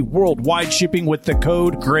and free worldwide shipping with the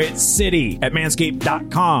code GRITCITY at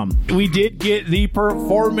manscaped.com. We did get the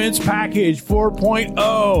Performance Package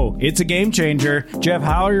 4.0. It's a game changer. Jeff,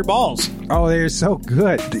 how are your balls? Oh, they're so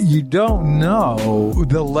good. You don't know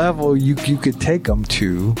the level you could take them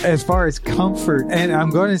to as far as comfort, and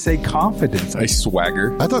I'm going to say confidence. I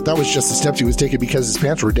swagger. I thought that was just the steps he was taking because his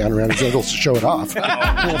pants were down around his ankles to show it off.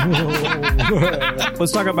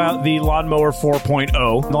 Let's talk about the Lawnmower 4.0.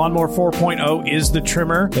 The Lawnmower 4.0 is the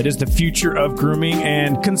trimmer that is the future of grooming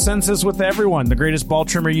and consensus with everyone. The greatest ball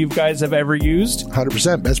trimmer you guys have ever used.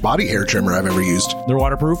 100% best body hair trimmer I've ever used. They're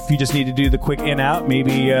waterproof. You just need to do the quick in out.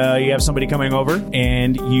 Maybe you have somebody coming over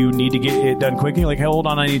and you need to get it done quick. And you're like, hey, hold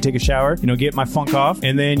on, I need to take a shower. Get my funk off.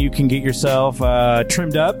 And then you can get yourself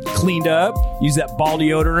trimmed up, cleaned up. Use that ball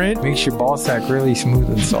deodorant. Makes your ball sack really smooth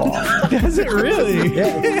and soft. Does it really?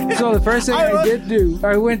 Yeah. So the first thing I did do,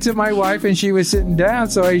 I went to my wife and she was sitting down,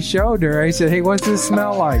 so I showed her. I said, hey, what's this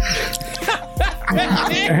smell like?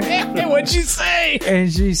 What'd you say?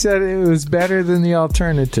 And she said it was better than the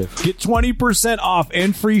alternative. Get 20% off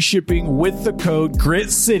and free shipping with the code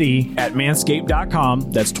GRITCITY at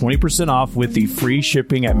manscaped.com. That's 20% off with the free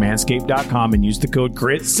shipping at manscaped.com and use the code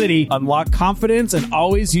GRITCITY. Unlock confidence and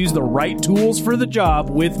always use the right tools for the job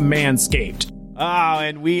with Manscaped. Oh,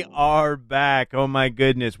 and we are back. Oh, my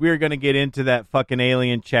goodness. We are going to get into that fucking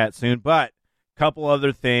alien chat soon, but a couple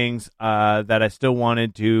other things that I still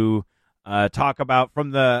wanted to talk about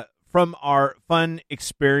from our fun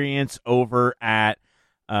experience over at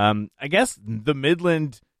I guess the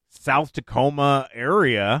Midland, South Tacoma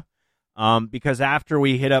area, because after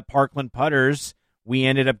we hit up Parkland Putters, we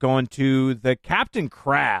ended up going to the Captain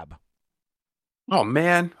Crab. Oh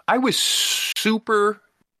man, I was super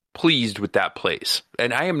pleased with that place,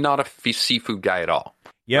 and I am not a seafood guy at all.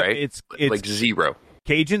 Yeah, right? it's like zero.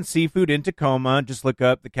 Cajun Seafood in Tacoma. Just look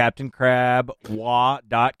up the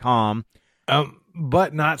CaptainCrabWa.com.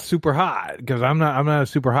 But not super hot, because I'm not a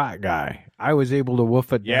super hot guy. I was able to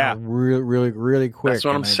wolf it down really quick. That's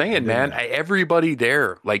what I'm saying, man. Everybody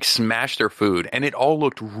there like smashed their food, and it all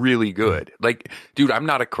looked really good. Like, dude, I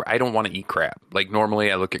don't want to eat crab. Like,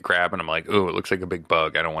 normally I look at crab and I'm like, oh, it looks like a big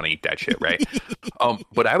bug. I don't want to eat that shit, right?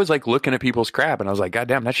 But I was like looking at people's crab, and I was like, God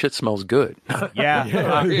damn, that shit smells good. Yeah.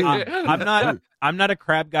 I'm not a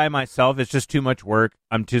crab guy myself. It's just too much work.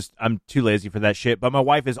 I'm too lazy for that shit. But my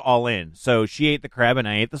wife is all in. So she ate the crab and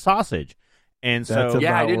I ate the sausage. And so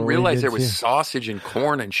yeah, I didn't realize there was too. sausage and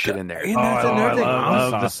corn and shit in there. I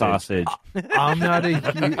love the sausage. I'm not a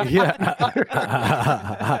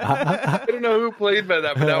I don't know who played by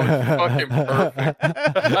that, but that was fucking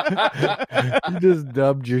perfect. You just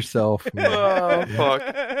dubbed yourself. Oh fuck!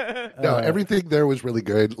 No, everything there was really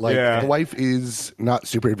good. Like the wife is not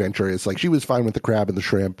super adventurous. Like she was fine with the crab and the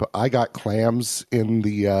shrimp. I got clams in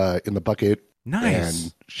the bucket. Nice.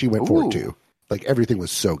 And she went for it too. Like everything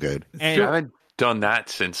was so good. And I haven't done that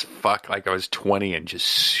since I was 20 and just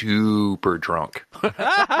super drunk. And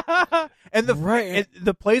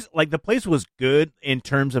the place was good in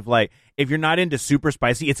terms of like, if you're not into super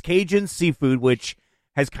spicy, it's Cajun seafood, which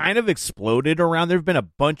has kind of exploded around. There've been a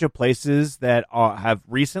bunch of places that have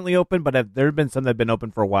recently opened, but there have been some that have been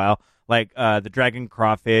open for a while. Like the Dragon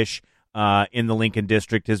Crawfish in the Lincoln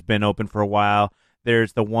District has been open for a while.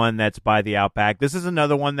 There's the one that's by the Outback. This is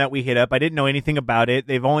another one that we hit up. I didn't know anything about it.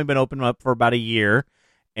 They've only been open up for about a year,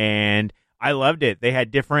 and I loved it. They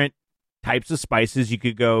had different types of spices. You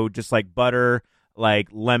could go just like butter, like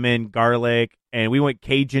lemon, garlic, and we went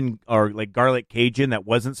Cajun or like garlic Cajun that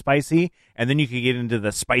wasn't spicy, and then you could get into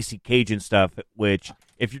the spicy Cajun stuff, which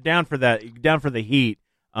if you're down for that, you're down for the heat,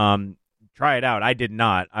 try it out. I did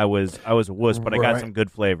not. I was a wuss, but I got some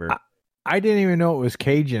good flavor. I didn't even know it was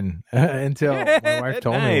Cajun until my wife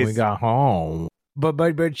told me when we got home.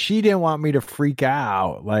 But she didn't want me to freak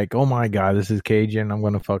out. Like, oh my god, this is Cajun. I'm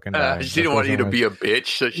gonna fucking die. She didn't want you to be a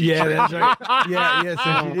bitch. So that's right. Yeah. So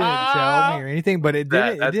she didn't tell me or anything. But it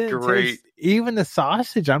didn't great. taste, even the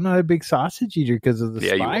sausage. I'm not a big sausage eater because of the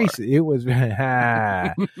spice. It was.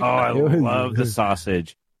 I love the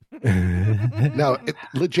sausage. No,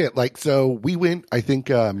 legit. Like, so we went, I think,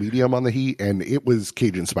 medium on the heat, and it was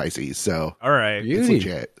Cajun spicy. So, all right, it's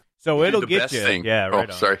legit. So it'll the get best you. Thing. Yeah, right.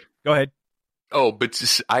 Oh, sorry. Go ahead. Oh, but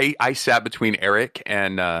I sat between Eric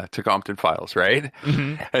and Tecumseh Files, right?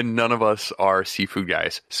 Mm-hmm. And none of us are seafood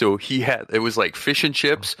guys. So it was like fish and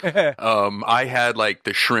chips. I had like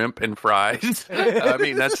the shrimp and fries. I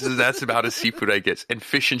mean, that's about as seafood I get. And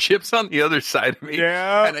fish and chips on the other side of me.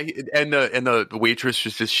 Yeah. And the waitress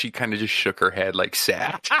was she kind of just shook her head like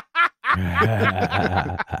sad.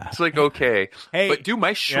 It's like, okay. Hey, but dude,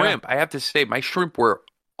 my shrimp, I have to say, my shrimp were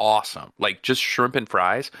awesome. Like just shrimp and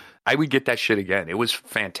fries. I would get that shit again. It was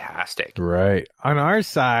fantastic. Right. On our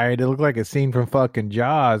side, it looked like a scene from fucking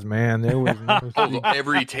Jaws, man. There was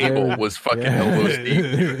every table was fucking elbows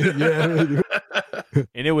deep.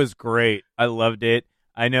 And it was great. I loved it.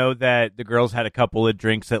 I know that the girls had a couple of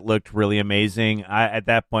drinks that looked really amazing. At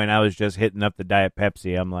that point, I was just hitting up the Diet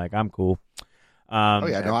Pepsi. I'm like, I'm cool. I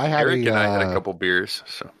had Eric and I had a couple beers.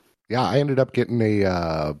 So yeah, I ended up getting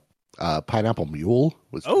a pineapple mule.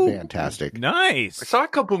 Was fantastic. Nice. I saw a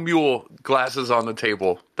couple mule glasses on the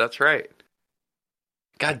table. That's right.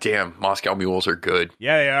 God damn, Moscow mules are good.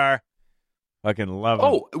 Yeah, they are. Fucking love them.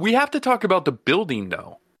 Oh, we have to talk about the building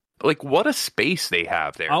though. Like, what a space they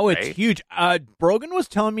have there. Oh, right? It's huge. Brogan was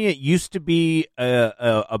telling me it used to be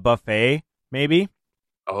a buffet, maybe.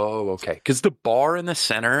 Oh, okay. Because the bar in the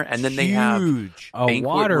center, and then huge. They have a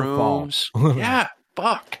waterfall. Yeah,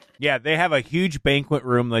 fuck. Yeah, they have a huge banquet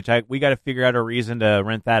room, which we got to figure out a reason to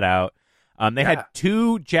rent that out. They had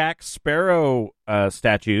 2 Jack Sparrow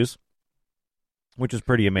statues, which is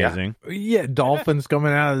pretty amazing. Yeah, dolphins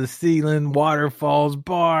coming out of the ceiling, waterfalls,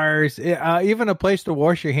 bars, even a place to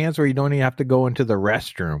wash your hands where you don't even have to go into the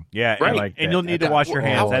restroom. Yeah, right. And you'll need to wash your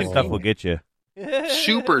hands. That stuff will get you.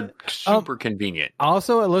 Super convenient.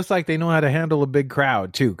 Also, it looks like they know how to handle a big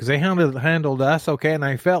crowd too, because they handled us okay, and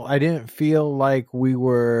I didn't feel like we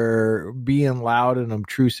were being loud and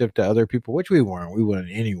obtrusive to other people, which we weren't. We wouldn't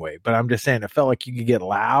anyway. But I'm just saying, it felt like you could get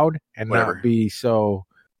loud and not be so.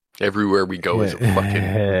 Everywhere we go is a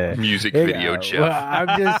fucking music video, Jeff. Well,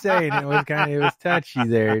 I'm just saying it was touchy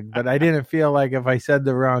there, but I didn't feel like if I said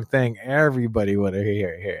the wrong thing, everybody would have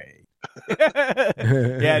heard it.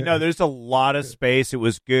 Yeah, no, there's a lot of space. It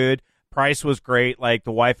was good. Price was great. Like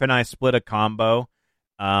the wife and I split a combo,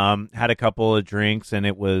 had a couple of drinks, and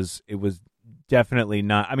it was definitely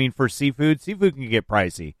not. I mean, for seafood can get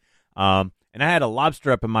pricey. And I had a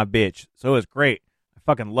lobster up in my bitch, so it was great. I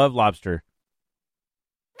fucking love lobster.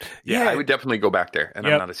 Yeah, I would definitely go back there, and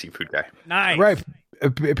I'm not a seafood guy. Nice, right?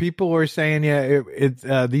 People were saying,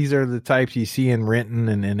 these are the types you see in Renton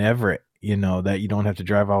and in Everett. You know, that you don't have to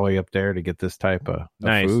drive all the way up there to get this type of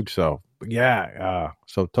food. So,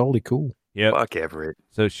 so totally cool. Yep. Fuck Everett.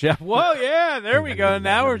 So, whoa, yeah, there we go.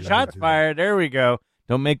 Now we're shots fired. There we go.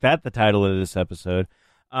 Don't make that the title of this episode.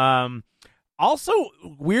 Also,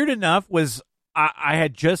 weird enough was I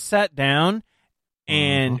had just sat down,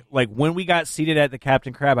 and like when we got seated at the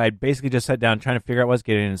Captain Crab, I had basically just sat down trying to figure out what's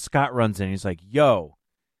getting in, and Scott runs in. He's like, yo.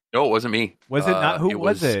 No, it wasn't me. Was it not? Who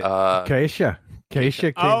was it? Keisha.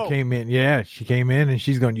 Keisha came in. Yeah, she came in and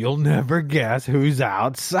she's going, you'll never guess who's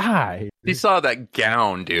outside. She saw that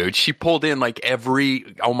gown, dude. She pulled in like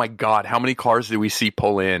oh my God, how many cars did we see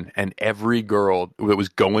pull in? And every girl that was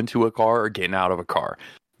going to a car or getting out of a car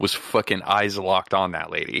was fucking eyes locked on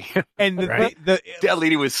that lady. And that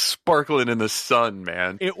lady was sparkling in the sun,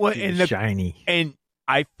 man. It was shiny. And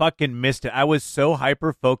I fucking missed it. I was so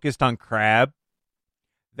hyper focused on Crab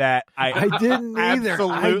that I didn't either.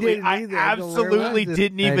 I absolutely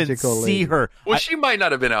didn't even see her. Well, she might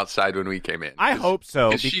not have been outside when we came in. I hope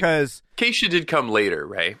so, because Keisha did come later,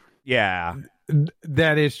 right? Yeah.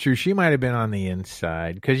 That is true. She might have been on the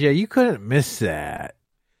inside because, you couldn't miss that.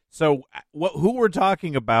 So who we're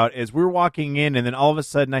talking about is we're walking in, and then all of a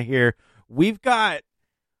sudden I hear, we've got,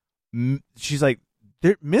 she's like,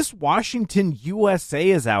 Miss Washington USA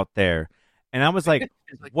is out there. And I was like,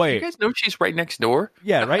 wait. You guys know she's right next door?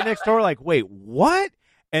 Yeah, right next door. Like, wait, what?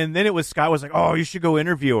 And then it was Scott was like, oh, you should go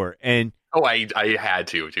interview her. And I had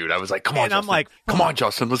to, dude. I was like, come on, and Justin. I'm like, come on,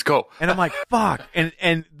 Justin, let's go. And I'm like, fuck.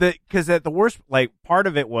 And because at the worst, like, part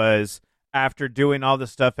of it was after doing all the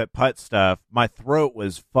stuff at Putt Stuff, my throat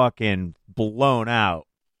was fucking blown out.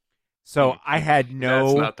 So I had no.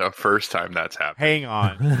 That's not the first time that's happened. Hang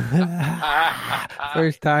on.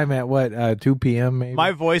 First time at what, 2 p.m. maybe?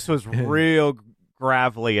 My voice was real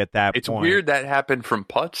gravelly at that It's point. weird that happened from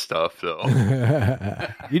Putt Stuff, though.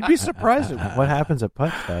 You'd be surprised at what happens at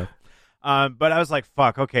Putt Stuff. But I was like,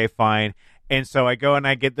 fuck, okay, fine. And so I go and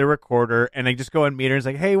I get the recorder and I just go and meet her and it's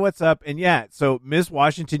like, hey, what's up? And yeah, so Miss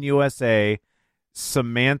Washington USA,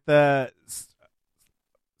 Samantha,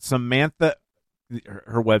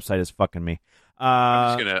 her website is fucking me.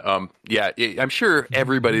 I'm just gonna, I'm sure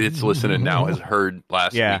everybody that's listening now has heard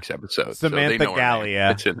last week's episode. Samantha so they know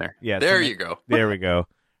Gallia. It's in there. Yeah, you go. There we go.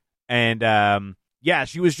 And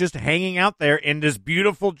she was just hanging out there in this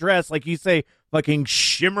beautiful dress, like you say, fucking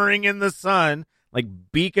shimmering in the sun, like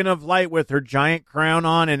beacon of light with her giant crown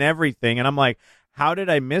on and everything. And I'm like, how did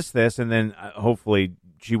I miss this? And then hopefully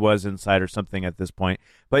she was inside or something at this point.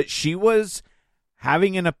 But she was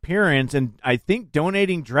having an appearance and I think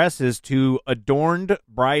donating dresses to Adorned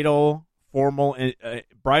Bridal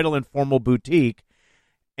and Formal Boutique.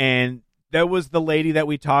 And that was the lady that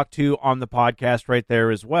we talked to on the podcast right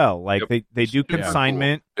there as well. Like they do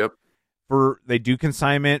consignment. Cool. They do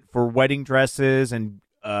consignment for wedding dresses and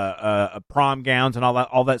prom gowns and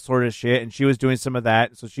all that sort of shit. And she was doing some of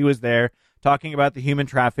that. So she was there talking about the human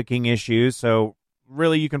trafficking issues. So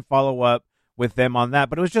really you can follow up with them on that.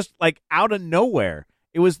 But it was just like out of nowhere.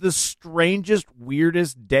 It was the strangest,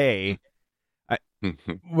 weirdest day.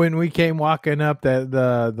 When we came walking up, the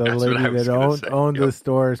lady that owned the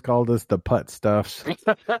stores called us the Putt Stuffs.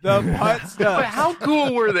 The Putt Stuffs. But how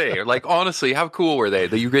cool were they? Like, honestly, how cool were they?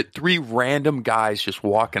 That you get 3 random guys just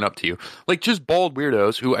walking up to you, like just bald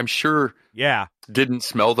weirdos who I'm sure didn't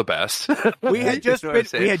smell the best. We had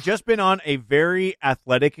just been on a very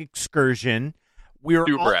athletic excursion. We were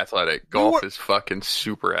super athletic. Golf is fucking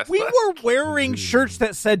super athletic. We were wearing shirts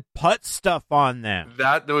that said Putt Stuff on them.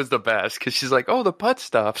 That was the best because she's like, "Oh, the Putt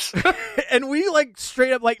Stuffs," and we like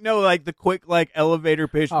straight up like the quick like elevator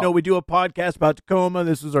pitch. No, we do a podcast about Tacoma.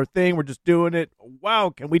 This is our thing. We're just doing it.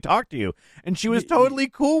 Wow, can we talk to you? And she was totally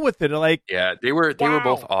cool with it. Like, yeah, they were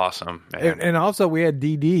both awesome. And also we had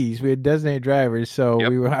DDs. We had designated drivers, so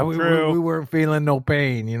we weren't feeling no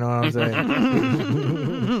pain. You know what I'm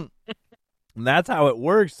saying? And that's how it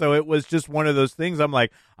works. So it was just one of those things. I'm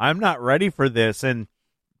like, I'm not ready for this. And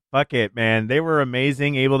fuck it, man. They were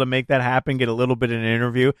amazing, able to make that happen, get a little bit of an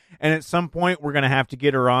interview. And at some point, we're going to have to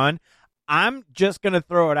get her on. I'm just going to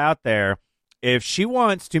throw it out there. If she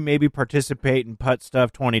wants to maybe participate in Putt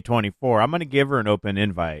Stuff 2024, I'm going to give her an open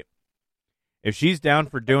invite. If she's down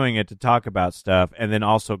for doing it to talk about stuff and then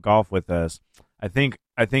also golf with us, I think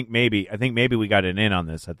maybe we got an in on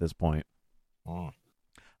this at this point. Oh.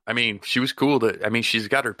 I mean, she was cool. She's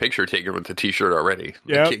got her picture taken with the T-shirt already.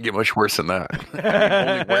 Yeah, can't get much worse than that.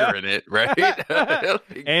 Only wearing it, right?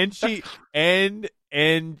 and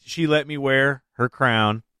she let me wear her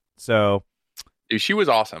crown. So, dude, she was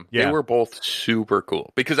awesome. Yeah. They were both super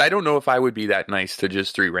cool. Because I don't know if I would be that nice to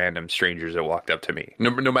just 3 random strangers that walked up to me. No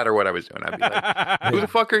matter what I was doing, I'd be like, "Who the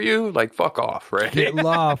fuck are you? Like, fuck off!" Right? Get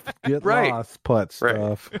lost, Putt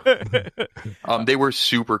Stuff. Right. They were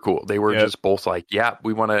super cool. They were just both like, "Yeah,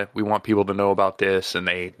 we want people to know about this," and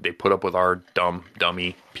they put up with our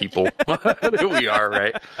dummy people that we are,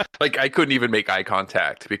 right? Like, I couldn't even make eye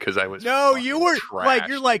contact because I was you were like,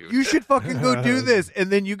 you're like, dude. You should fucking go do this, and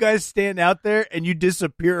then you guys stand out there and you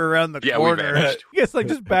disappear around the corner. You guys like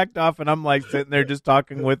just backed off, and I'm like sitting there just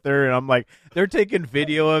talking with her, and I'm like, they're taking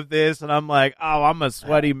video of this, and I'm like, oh, I'm a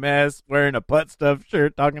sweaty mess wearing a Putt Stuff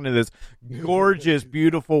shirt, talking to this gorgeous,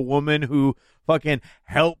 beautiful woman who fucking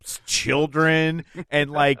helps children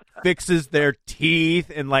and like fixes their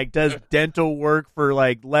teeth and like does dental work for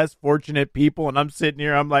like less fortunate people. And I'm sitting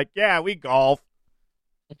here, I'm like, yeah, we golf.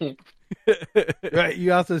 Right.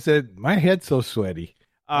 You also said my head's so sweaty.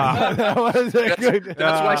 That's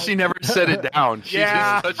why she never set it down. She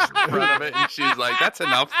just touched the front of it and she's like, that's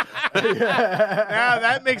enough. Yeah,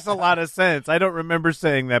 that makes a lot of sense. I don't remember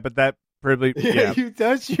saying that, but Probably, yeah. You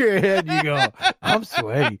touch your head, you go, I'm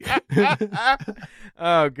sweaty.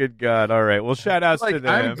 Oh, good God. All right. Well, shout outs to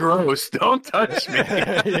them. I'm gross. Don't touch me.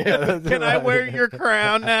 Can I wear your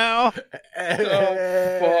crown now?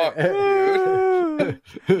 Oh, fuck,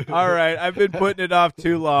 dude. All right. I've been putting it off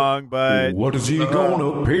too long, but What is he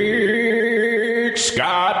gonna pick?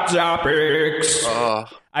 Scott Topics.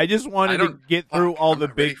 I just wanted to get through all the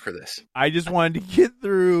big. For this. I just wanted to get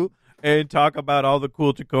through and talk about all the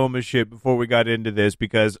cool Tacoma shit before we got into this,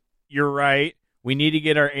 because you're right. We need to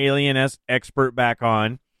get our alien expert back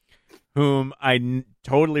on, whom I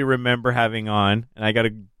totally remember having on, and I got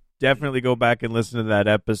to definitely go back and listen to that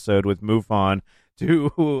episode with Mufon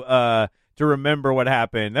to remember what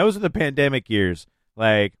happened. Those are the pandemic years.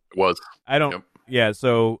 Like, It was. I don't. Yep. Yeah,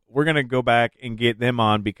 so we're gonna go back and get them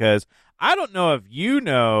on, because I don't know if you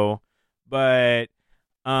know, but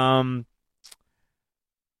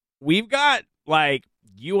we've got like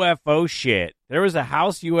UFO shit. There was a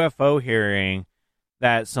House UFO hearing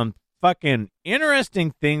that some fucking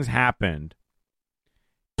interesting things happened.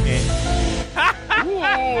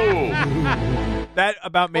 That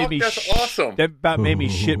about made me. That's awesome. That about made me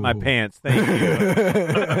shit my pants. Thank you.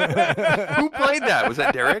 Who played that? Was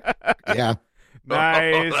that Derek? Yeah.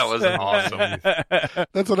 Nice. That was awesome.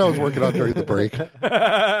 That's what I was working on during the break.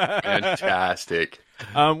 Fantastic.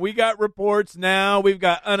 We got reports now. We've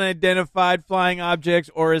got unidentified flying objects,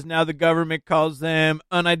 or as now the government calls them,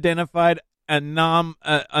 unidentified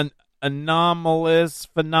anomalous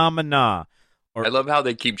phenomena. I love how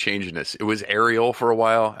they keep changing this. It was aerial for a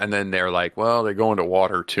while, and then they're like, well, they're going to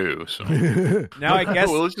water too. So Now I guess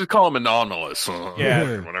well, let's just call them anomalous.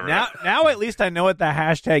 Yeah. Whatever. Now at least I know what the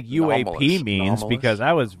hashtag UAP Anomalous. means, Anomalous. because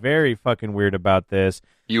I was very fucking weird about this.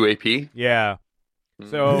 UAP? Yeah.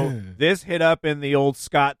 So this hit up in the old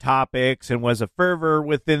Scott Topics and was a fervor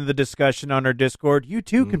within the discussion on our Discord. You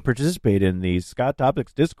too can participate in the Scott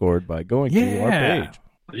Topics Discord by going to our page.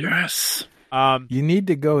 Yes. You need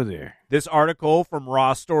to go there. This article from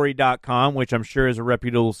rawstory.com, which I'm sure is a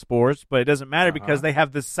reputable source, but it doesn't matter because they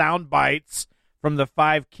have the sound bites from the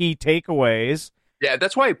 5 key takeaways. Yeah,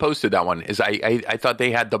 that's why I posted that one. Is I thought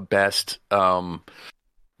they had the best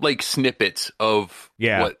like snippets of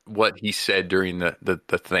what he said during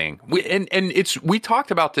the thing. We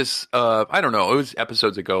talked about this. I don't know. It was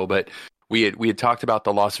episodes ago, but we had talked about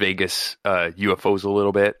the Las Vegas UFOs a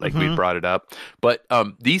little bit, like we brought it up. But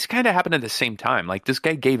these kind of happened at the same time. Like this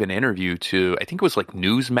guy gave an interview to, I think it was like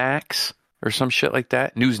Newsmax or some shit like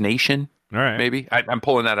that, News Nation. All right, maybe I'm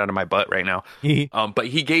pulling that out of my butt right now. But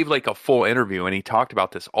he gave like a full interview, and he talked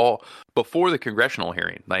about this all before the congressional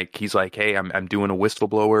hearing. Like he's like, hey, I'm doing a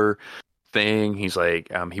whistleblower thing. He's like,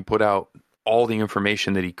 he put out all the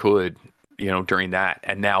information that he could, during that.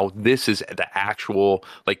 And now this is the actual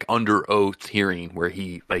like under oath hearing where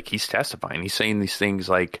he's testifying. He's saying these things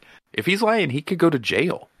like, if he's lying, he could go to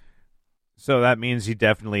jail. So that means he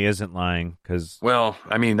definitely isn't lying, because... Well,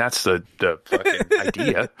 I mean, that's the fucking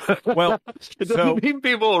idea. Well, so...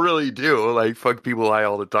 people really do. Like, fuck, people lie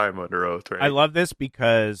all the time under oath, right? I love this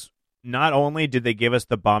because not only did they give us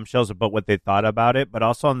the bombshells about what they thought about it, but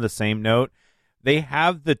also on the same note, they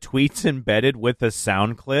have the tweets embedded with the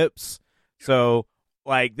sound clips. So,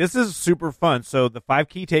 like, this is super fun. So the 5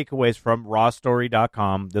 key takeaways from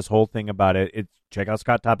rawstory.com, this whole thing about it, check out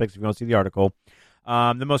Scott Topics if you want to see the article.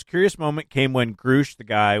 The most curious moment came when Grush, the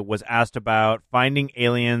guy, was asked about finding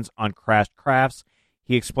aliens on crashed crafts.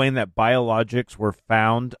 He explained that biologics were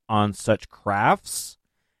found on such crafts.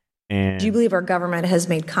 And do you believe our government has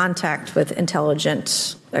made contact with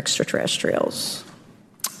intelligent extraterrestrials?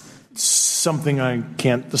 Something I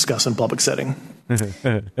can't discuss in public setting.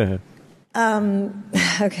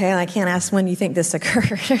 Okay, I can't ask when you think this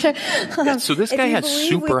occurred. So this guy has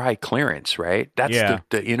super high clearance, right? That's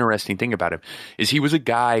the interesting thing about him, is he was a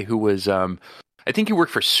guy who was, I think he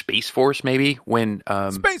worked for Space Force maybe when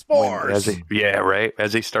Space Force, as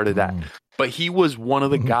they started that. But he was one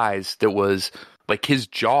of the guys that was like, his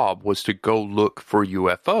job was to go look for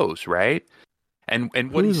UFOs, right? And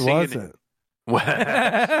what he's saying. Well,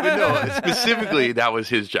 no, specifically that was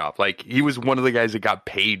his job. Like he was one of the guys that got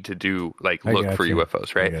paid to do look for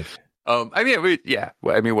UFOs, right? I mean,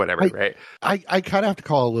 whatever, right? I kind of have to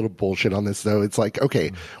call a little bullshit on this though. It's like,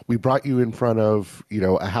 okay, we brought you in front of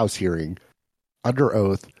a House hearing under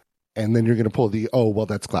oath, and then you're going to pull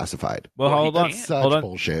that's classified. Well, hold on,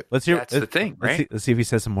 bullshit. Let's hear. That's the thing, right? Let's see if he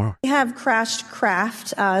says some more. We have crashed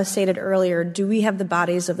craft stated earlier. Do we have the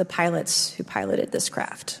bodies of the pilots who piloted this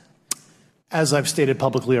craft? As I've stated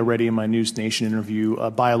publicly already in my News Nation interview,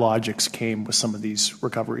 biologics came with some of these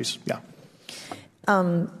recoveries. Yeah.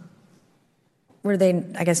 Were they,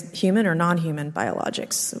 I guess, human or non-human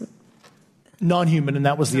biologics? Non-human, and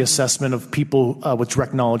that was the assessment of people with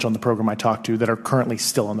direct knowledge on the program I talked to that are currently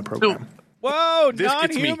still on the program. Whoa, This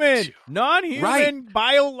gets me non-human Right.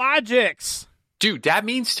 biologics. Dude, that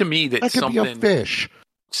means to me that That could be a fish.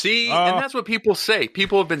 See, and that's what people say.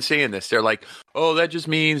 People have been saying this. They're like, "Oh, that just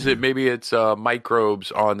means that maybe it's microbes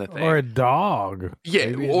on the thing, Or a dog. yeah,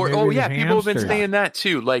 Maybe or a people have been hamster. saying that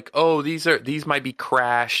too. Like, oh, these might be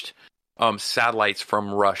crashed satellites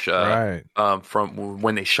from Russia, from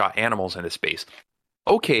when they shot animals into space."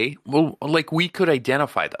 Okay, well, like we could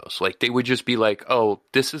identify those. Like they would just be like, "Oh,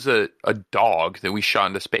 this is a dog that we shot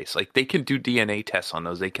into space." Like they can do DNA tests on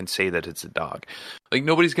those. They can say that it's a dog. Like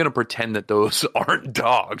nobody's gonna pretend that those aren't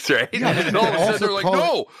dogs, right? Yeah, And all of a sudden they're like,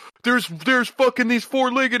 "No, there's fucking these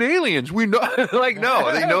 4-legged aliens." We know, like,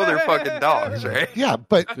 no, they know they're fucking dogs, right? Yeah,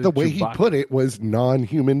 but the way he Chewbacca. put it was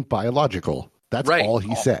non-human biological. That's Right. all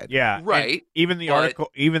he said. Yeah, and Right, even the but-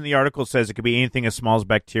 article says it could be anything as small as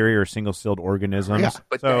bacteria or single-celled organisms. Yeah,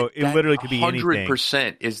 But so it literally could be anything.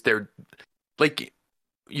 100% is there. Like,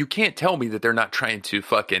 you can't tell me that they're not trying to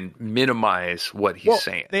fucking minimize what he's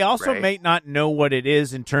saying. They also right? may not know what it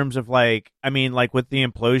is in terms of like with the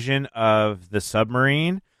implosion of the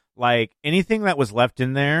submarine, like anything that was left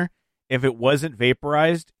in there, if it wasn't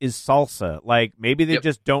vaporized, is salsa. Like maybe they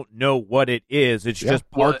just don't know what it is. It's just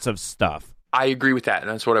parts of stuff. I agree with that,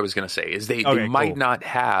 and that's what I was going to say. Is they might not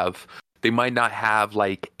have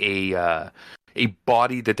like a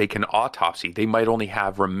body that they can autopsy. They might only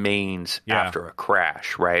have remains after a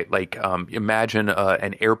crash, right? Like imagine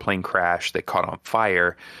an airplane crash that caught on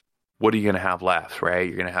fire. What are you going to have left, right?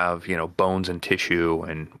 You're going to have bones and tissue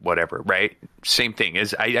and whatever, right? Same thing.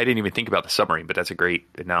 I didn't even think about the submarine, but that's a great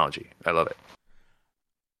analogy. I love it.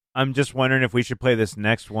 I'm just wondering if we should play this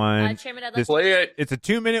next one. Chairman, I'd like This- Play it. It's a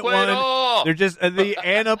 2-minute Play it one. all. They're just the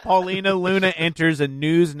Anna Paulina Luna enters a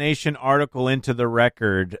News Nation article into the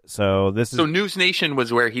record. So this is So News Nation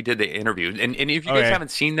was where he did the interview. And if you guys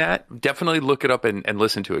haven't seen that, definitely look it up and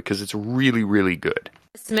listen to it because it's really, really good.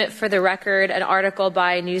 submit for the record an article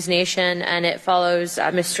by News Nation, and it follows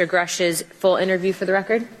Mr. Grush's full interview for the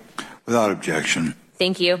record. Without objection.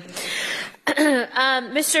 Thank you.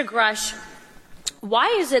 Mr. Grush, why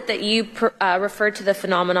is it that you refer to the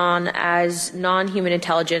phenomenon as non-human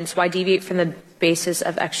intelligence? Why deviate from the basis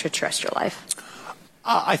of extraterrestrial life?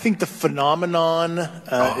 I think the phenomenon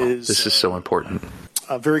This is so important.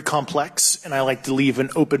 very complex, and I like to leave an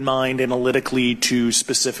open mind analytically to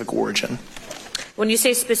specific origin. When you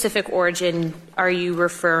say specific origin, are you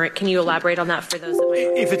referring? Can you elaborate on that for those that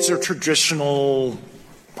might? If it's a traditional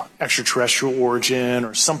extraterrestrial origin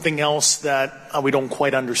or something else that we don't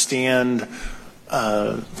quite understand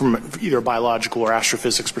from either a biological or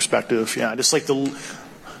astrophysics perspective, I just like to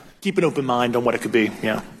keep an open mind on what it could be.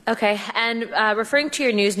 Okay, and referring to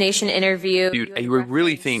your News Nation interview, Dude, I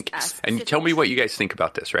really think, and tell me what you guys think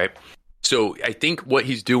about this, right? So I think what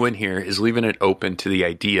he's doing here is leaving it open to the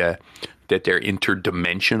idea that they're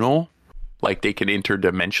interdimensional, like they can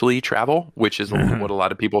interdimensionally travel, which is what a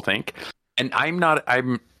lot of people think. And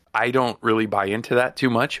I don't really buy into that too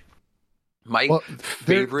much.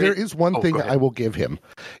 There is one thing I will give him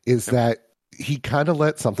is that he kind of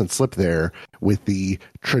let something slip there with the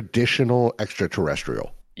traditional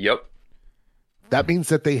extraterrestrial. Yep. That means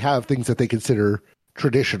that they have things that they consider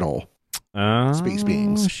traditional space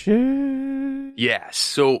beings. Shit. Yeah.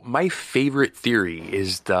 So my favorite theory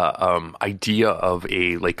is the idea of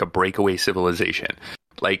a breakaway civilization,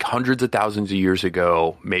 like hundreds of thousands of years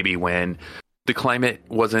ago, maybe when the climate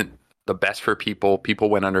wasn't the best for people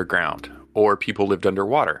went underground or people lived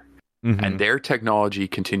underwater. Mm-hmm. And their technology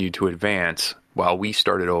continued to advance while we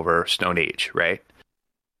started over Stone Age, right?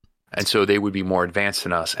 And so they would be more advanced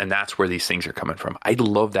than us, and that's where these things are coming from. I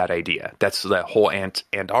love that idea. That's that whole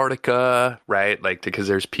Antarctica, right? Like, because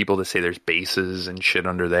there's people that say there's bases and shit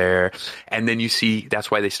under there. And then you see, that's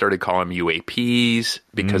why they started calling them UAPs,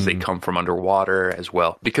 because they come from underwater as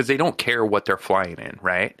well. Because they don't care what they're flying in,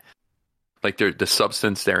 right? Like the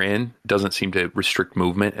substance they're in doesn't seem to restrict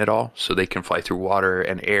movement at all, so they can fly through water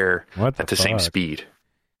and air at the same speed.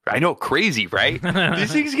 I know, crazy, right?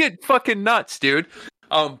 These things get fucking nuts, dude.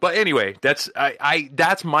 But anyway, that's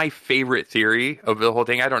my favorite theory of the whole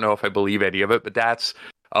thing. I don't know if I believe any of it, but that's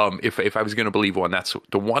if I was going to believe one, that's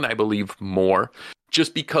the one I believe more,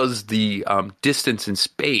 just because the distance in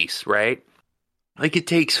space, right? Like it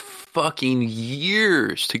takes fucking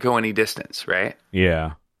years to go any distance, right?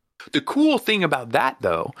 Yeah. The cool thing about that,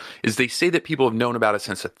 though, is they say that people have known about it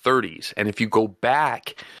since the 30s. And if you go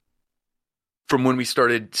back from when we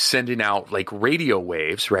started sending out like radio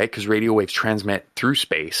waves, right? Because radio waves transmit through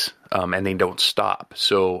space, and they don't stop.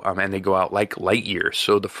 So, and they go out like light years.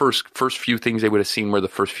 So the first few things they would have seen were the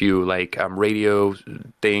first few like radio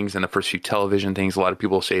things and the first few television things. A lot of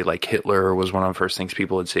people say like Hitler was one of the first things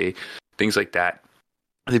people would say, things like that.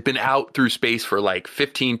 They've been out through space for like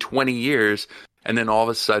 15, 20 years. And then all of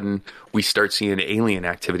a sudden we start seeing alien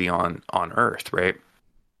activity on Earth, right?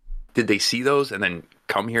 Did they see those and then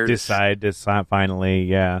come here decide finally?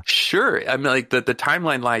 Yeah, sure. I mean, like the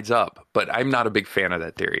timeline lines up, but I'm not a big fan of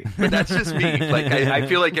that theory. But that's just me. Like I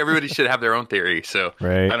feel like everybody should have their own theory. So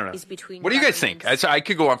right. I don't know. What do you guys think? I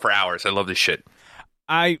could go on for hours. I love this shit.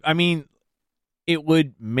 I mean, it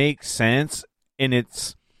would make sense, and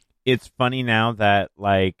it's funny now that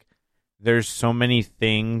like there's so many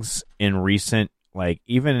things in recent, like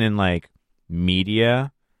even in like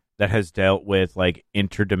media that has dealt with like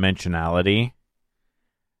interdimensionality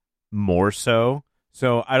more so.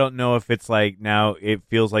 So I don't know if it's like now it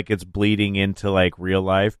feels like it's bleeding into like real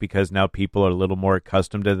life because now people are a little more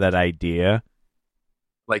accustomed to that idea.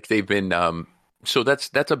 Like they've been, so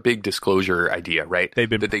that's a big disclosure idea, right? They've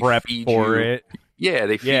been prepped for it. Yeah,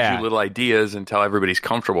 they feed you little ideas until everybody's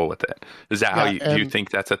comfortable with it. Is that how do you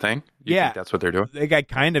think that's a thing? You think that's what they're doing? They got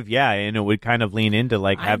kind of, and it would kind of lean into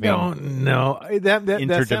like having. I don't know.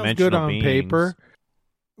 That sounds good on paper,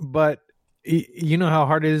 but you know how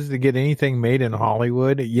hard it is to get anything made in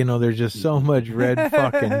Hollywood? You know, there's just so much red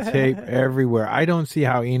fucking tape everywhere. I don't see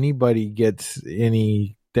how anybody gets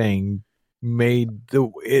anything made.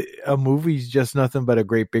 A movie's just nothing but a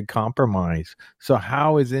great big compromise. So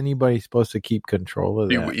how is anybody supposed to keep control of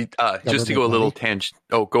that? Just to go a little tangent.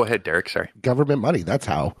 Oh, go ahead, Derek. Sorry. Government money. That's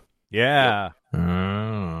how. Yeah.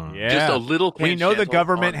 Yeah. Just a little. We know the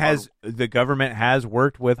government has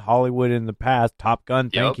worked with Hollywood in the past. Top Gun.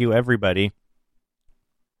 Thank you, everybody.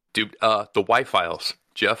 Dude, the Y-Files.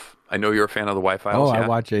 Jeff, I know you're a fan of the Y-Files. Oh, yeah? I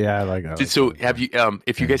watch it. Yeah, I like it. So have you?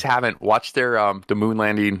 If you guys haven't watched their the moon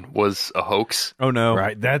landing was a hoax. Oh no!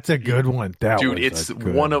 Right, that's a good one. Dude, it's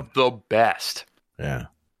one of the best. Yeah.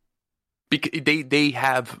 Because they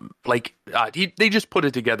have like they just put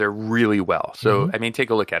it together really well. So I mean, take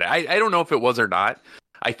a look at it. I don't know if it was or not.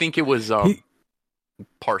 I think it was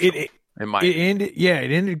partial. It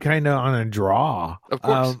ended kind of on a draw. Of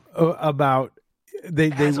course, about they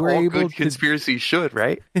were all able good to conspiracy should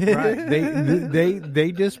right. Right.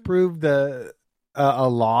 They disproved a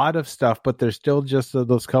lot of stuff, but there's still just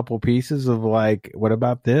those couple pieces of like, what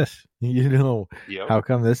about this? You know, how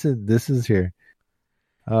come this is here?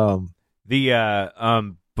 Before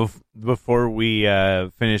we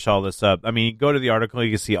finish all this up, I mean, go to the article,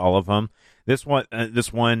 you can see all of them. This one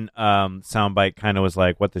soundbite kind of was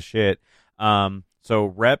like, what the shit?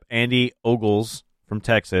 So Rep. Andy Ogles from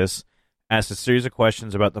Texas asked a series of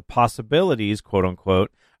questions about the possibilities, quote unquote,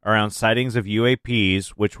 around sightings of UAPs,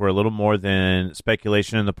 which were a little more than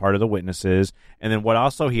speculation on the part of the witnesses. And then what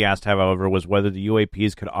also he asked, however, was whether the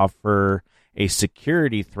UAPs could offer a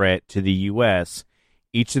security threat to the U.S.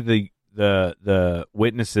 Each of the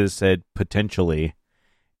witnesses said potentially.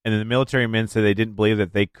 And then the military men said they didn't believe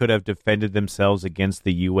that they could have defended themselves against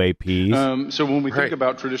the UAPs. So when we think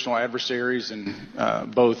about traditional adversaries and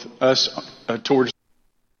both us towards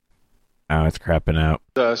Oh, it's crapping out.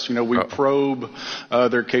 us, we probe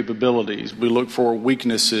their capabilities. We look for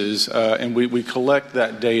weaknesses, and we collect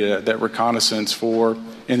that data, that reconnaissance for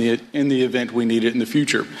in the event we need it in the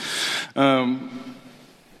future.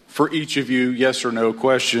 For each of you, yes or no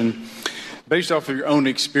question, based off of your own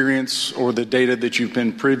experience or the data that you've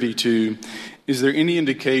been privy to, is there any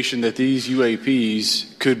indication that these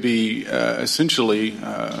UAPs could be essentially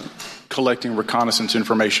collecting reconnaissance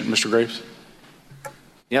information? Mr. Graves?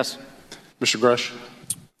 Yes. Mr. Grush?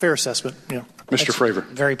 Fair assessment, yeah. Mr. Fravor?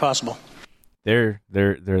 Very possible. They're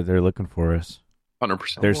looking for us.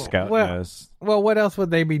 100%. They're scouting us. Well, what else would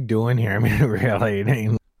they be doing here? I mean, really,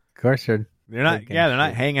 of course they're not. Yeah, they're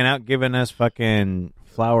not hanging out giving us fucking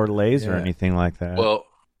flower lays or anything like that. Well,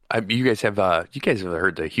 you guys have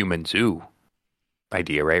heard the human zoo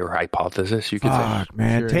idea, right, or hypothesis? You could say,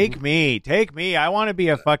 man, sure. Take me. I want to be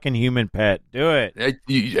a fucking human pet. Do it.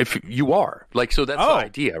 If you are so, that's the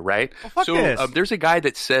idea, right? Well, fuck this. There's a guy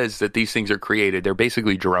that says that these things are created. They're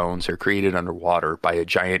basically drones. They're created underwater by a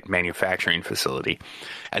giant manufacturing facility,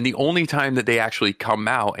 and the only time that they actually come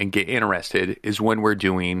out and get interested is when we're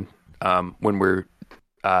doing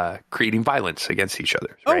creating violence against each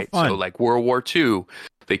other, right? Fun. So like World War II,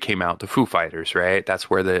 they came out, the Foo Fighters, right? That's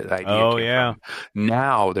where the idea came from.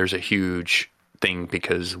 Now there's a huge thing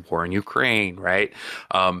because war in Ukraine, right?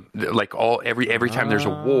 Every time there's a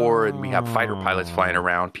war and we have fighter pilots flying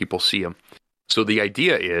around, people see them. So the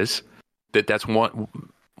idea is that's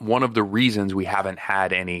one of the reasons we haven't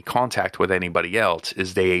had any contact with anybody else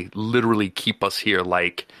is they literally keep us here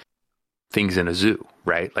like things in a zoo,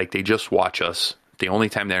 right? Like they just watch us. The only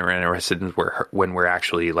time they're interested is when we're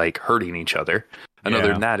actually like hurting each other. And other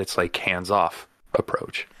than that, it's like hands-off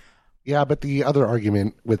approach. Yeah, but the other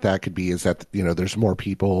argument with that could be is that, there's more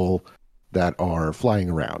people that are flying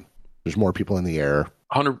around. There's more people in the air.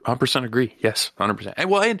 100% agree. Yes, 100%.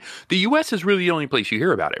 And the U.S. is really the only place you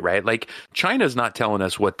hear about it, right? Like China's not telling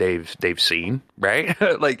us what they've seen, right?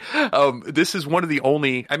 This is one of the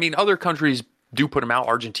only. I mean, other countries do put them out.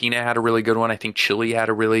 Argentina had a really good one. I think Chile had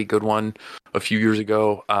a really good one a few years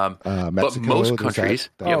ago. Mexico, but most countries.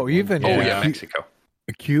 Mexico.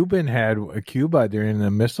 Cuba during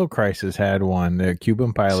the missile crisis had one. The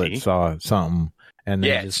Cuban pilot saw something. And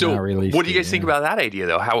so what do you guys think about that idea,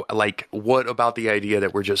 though? How, like, what about the idea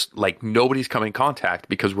that we're just like nobody's coming in contact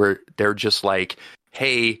because they're just like,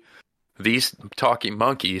 hey, these talking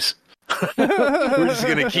monkeys,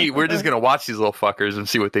 we're just gonna watch these little fuckers and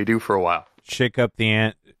see what they do for a while. Shake up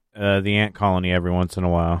the ant colony every once in a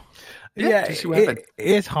while. Yeah,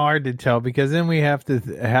 it's hard to tell because then we have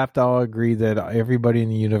to all agree that everybody in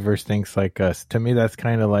the universe thinks like us. To me, that's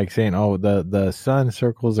kind of like saying, "Oh, the sun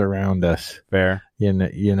circles around us." Fair, you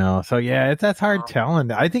know. So yeah, that's hard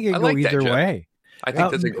telling. I think it can go either way. I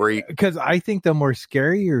think that's a great because I think the more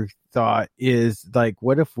scarier thought is like,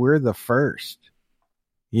 what if we're the first?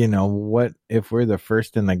 What if we're the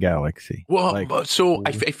first in the galaxy? Well, I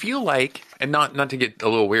feel like, and not to get a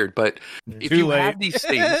little weird, but if you have these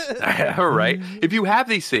things, right? If you have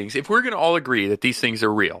these things, if we're going to all agree that these things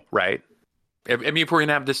are real, right? I mean, if we're going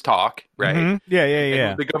to have this talk, right? Mm-hmm.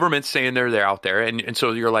 Yeah. The government's saying they're out there. And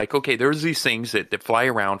so you're like, okay, there's these things that fly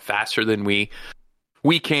around faster than we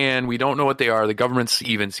can. We don't know what they are. The government's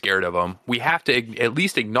even scared of them. We have to at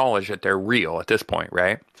least acknowledge that they're real at this point,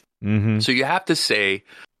 right? Mm-hmm. So you have to say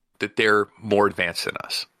that they're more advanced than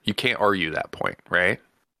us. You can't argue that point, right?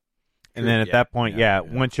 And then at that point,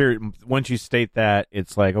 once you state that,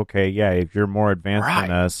 it's like, okay, if you're more advanced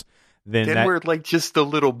than us, then we're like just the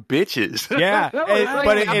little bitches. Yeah,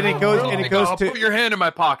 it goes to put your hand in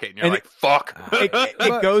my pocket, and you're like, fuck.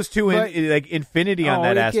 It goes to like infinity on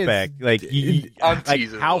that aspect. I'm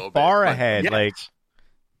teasing how far ahead? Yes. Like.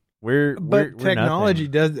 But technology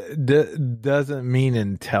doesn't mean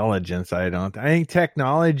intelligence. I think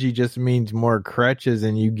technology just means more crutches,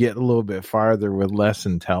 and you get a little bit farther with less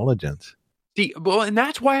intelligence. And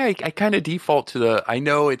that's why I kind of default to the. I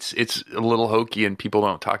know it's a little hokey, and people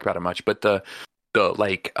don't talk about it much, but the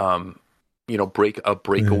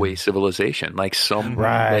breakaway civilization, like some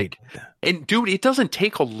right. And dude, it doesn't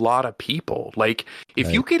take a lot of people. Like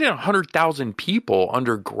if you get 100,000 people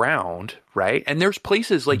underground, right? And there's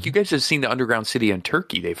places like you guys have seen the underground city in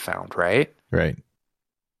Turkey they've found, right? Right.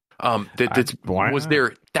 That was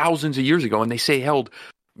there thousands of years ago, and they say held,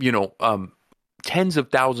 tens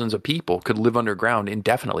of thousands of people could live underground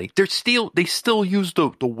indefinitely. They still use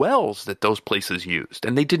the wells that those places used,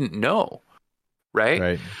 and they didn't know, right?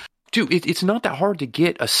 Right. Dude, it's not that hard to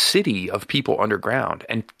get a city of people underground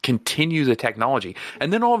and continue the technology.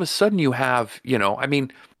 And then all of a sudden you have,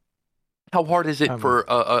 how hard is it for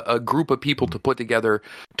a group of people to put together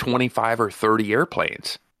 25 or 30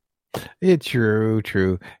 airplanes? It's true.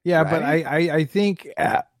 Yeah, right? But I think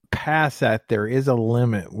past that, there is a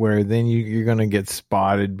limit where then you're going to get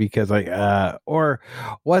spotted because I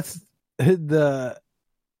think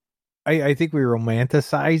we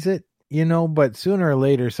romanticize it. But sooner or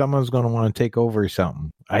later, someone's going to want to take over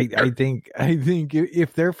something. I think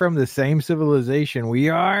if they're from the same civilization we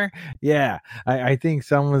are, I think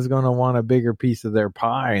someone's going to want a bigger piece of their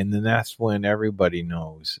pie, and then that's when everybody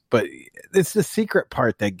knows. But it's the secret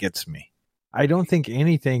part that gets me. I don't think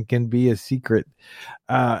anything can be a secret.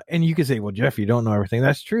 And you can say, well, Jeff, you don't know everything.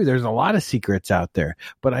 That's true. There's a lot of secrets out there,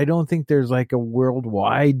 but I don't think there's like a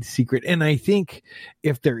worldwide secret. And I think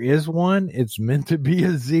if there is one, it's meant to be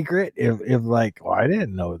a secret. If like, I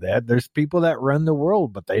didn't know that. There's people that run the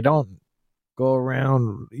world, but they don't go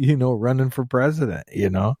around, running for president,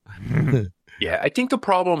 Yeah, I think the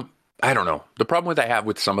problem, I don't know. The problem I have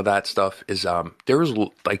with some of that stuff is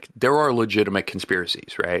there are legitimate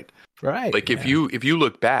conspiracies, right? Right. Like if you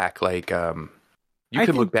look back, like you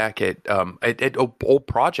can look back at old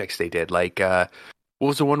projects they did. Like what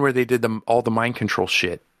was the one where they did all the mind control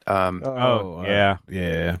shit? Yeah,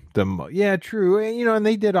 true. And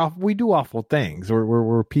they did we do awful things.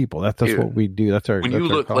 We're people. That's what we do. That's our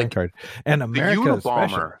calling card. And America, the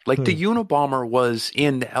Unabomber, like the Unabomber was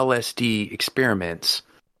in the LSD experiments.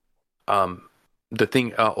 The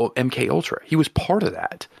thing, MK Ultra, he was part of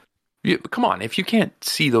that. Come on, if you can't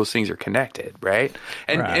see those things are connected, right?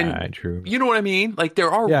 And true. You know what I mean? Like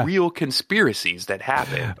there are real conspiracies that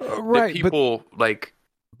happen, that people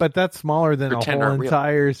But that's smaller than a whole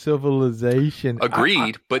entire civilization.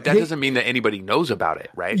 Agreed, but that doesn't mean that anybody knows about it,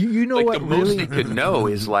 right? You know like what? The most they could know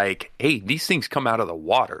is like, hey, these things come out of the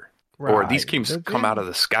water. Right. Or these things come out of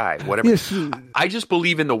the sky, whatever. Yes. I just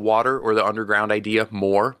believe in the water or the underground idea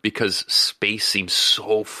more because space seems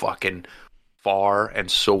so fucking far and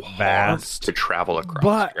so vast to travel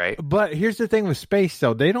across, right? But here's the thing with space,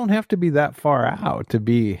 though. They don't have to be that far out to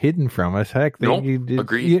be hidden from us. Heck,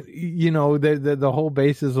 agreed. You know, the whole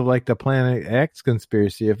basis of like the Planet X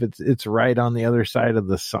conspiracy, if it's right on the other side of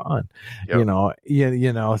the sun, you know,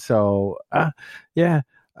 so yeah.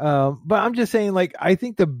 But I'm just saying, like, I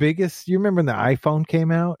think the biggest, you remember when the iPhone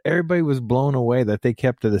came out, everybody was blown away that they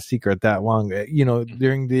kept it a secret that long, you know,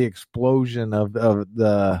 during the explosion of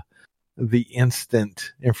the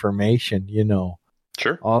instant information, you know,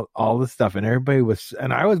 sure, all this stuff. And everybody was,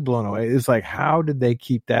 and I was blown away. It's like, how did they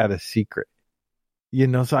keep that a secret? You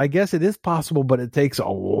know, so I guess it is possible, but it takes a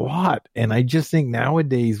lot. And I just think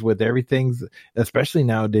nowadays with everything's, especially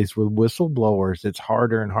nowadays with whistleblowers, it's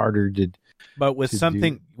harder and harder to. But with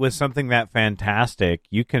something that fantastic,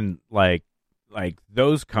 you can like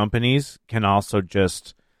those companies can also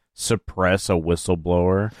just suppress a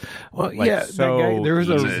whistleblower. Well, yeah, so that guy, there was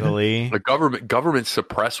easily. The government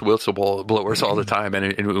suppress whistleblowers all the time,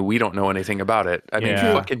 and we don't know anything about it. I mean,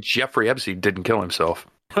 fucking Jeffrey Epstein didn't kill himself.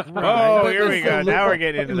 Oh, here we go. Now we're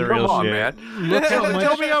getting into the real shit, man.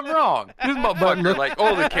 Tell me I'm wrong. This motherfucker, like,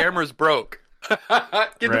 the camera's broke. Get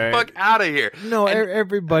the fuck out of here. No,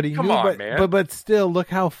 everybody come knew, on, man. But still, look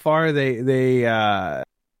how far they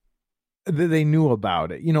knew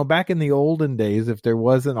about it. You know, back in the olden days, if there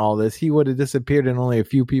wasn't all this, he would have disappeared and only a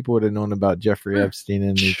few people would have known about Jeffrey Epstein.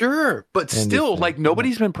 And but still, like,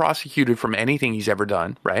 nobody's been prosecuted from anything he's ever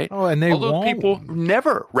done, right? Oh, and all those people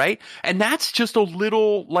never, right? And that's just a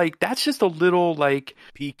little, like,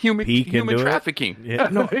 human trafficking. Yeah.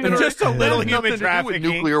 No, just a little human trafficking.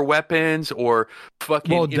 With nuclear weapons or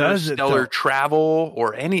fucking interstellar travel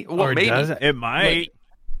or any. Well, or maybe it might.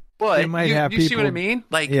 But you see what I mean?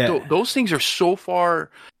 Like, those things are so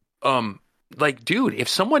far. Like, dude, if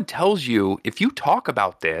someone tells you, if you talk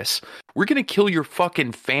about this, we're going to kill your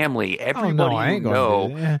fucking family. Everybody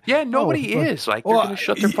nobody is. Like, they're going to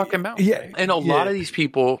shut their fucking mouth. Yeah, and a lot of these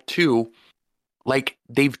people, too, like,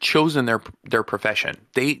 they've chosen their profession.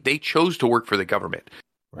 They chose to work for the government.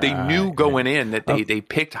 They knew going in that they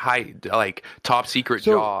picked top secret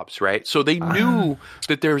jobs, right? So they knew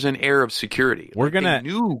that there was an air of security. They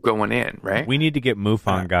knew going in, right? We need to get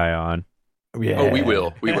MUFON guy on. Yeah. Oh, we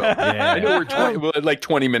will. I know we're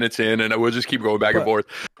 20 minutes in, and we'll just keep going back and forth.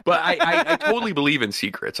 But I totally believe in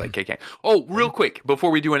secrets. Like, okay. Oh, real quick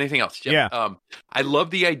before we do anything else, Jeff, I love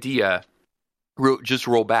the idea. Just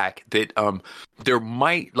roll back that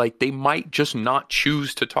they might just not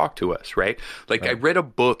choose to talk to us, right? Like, I read a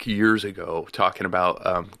book years ago talking about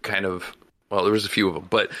there was a few of them,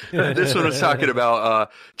 but this one was talking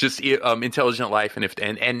about intelligent life,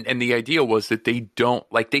 and the idea was that they don't,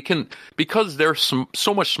 like, they can, because they're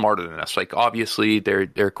so much smarter than us. Like, obviously their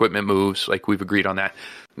equipment moves, like, we've agreed on that.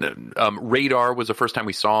 Radar was the first time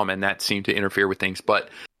we saw them, and that seemed to interfere with things, but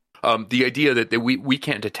the idea that we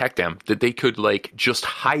can't detect them, that they could, like, just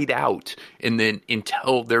hide out and then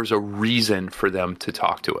until there's a reason for them to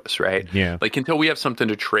talk to us, right? Yeah. Like, until we have something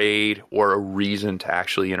to trade or a reason to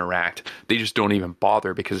actually interact, they just don't even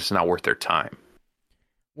bother because it's not worth their time.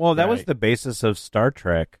 Well, that was the basis of Star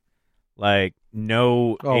Trek. Like,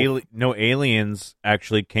 no aliens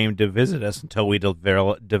actually came to visit us until we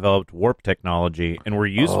developed warp technology and were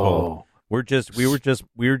useful. We were just, we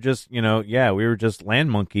were just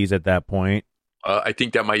land monkeys at that point. I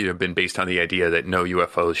think that might have been based on the idea that no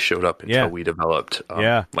UFOs showed up until we developed,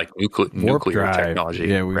 like, nuclear technology.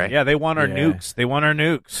 Right? Yeah, they want our nukes. They want our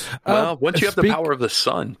nukes. Well, once you have the power of the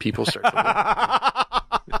sun, people start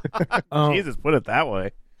to Jesus, put it that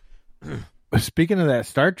way. Speaking of that,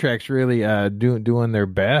 Star Trek's really doing their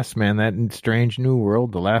best, man. That Strange New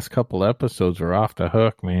World, the last couple episodes were off the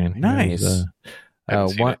hook, man. Nice.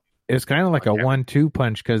 It's kind of like a 1-2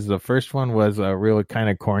 punch because the first one was really kind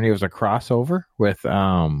of corny. It was a crossover with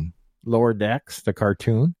Lower Decks, the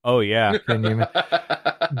cartoon. Oh yeah,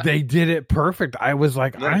 they did it perfect. I was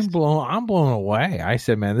like, nice. I'm blown away. I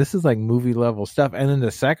said, man, this is like movie level stuff. And then the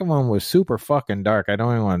second one was super fucking dark. I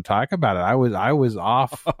don't even want to talk about it. I was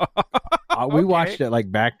off. We watched it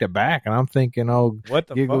like back to back, and I'm thinking, what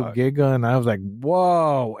the fuck? Giga, and I was like,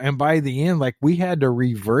 whoa. And by the end, like, we had to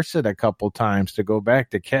reverse it a couple times to go back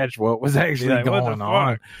to catch what was actually going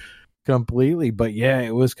on. completely. But yeah,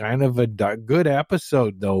 it was kind of a good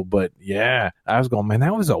episode though. But yeah, I was going, man,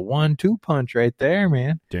 that was a 1-2 punch right there,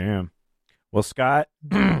 man. Damn. Well, Scott,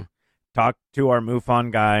 talk to our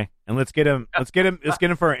MUFON guy and let's get him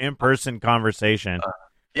for an in-person conversation.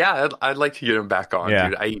 Yeah, I'd like to get him back on, Yeah.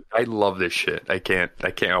 dude. I love this shit. I can't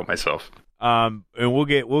help myself. And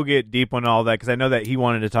we'll get deep on all that because I know that he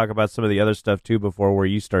wanted to talk about some of the other stuff too before where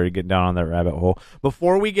you started getting down on that rabbit hole.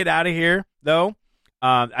 Before we get out of here, though,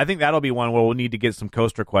 I think that'll be one where we'll need to get some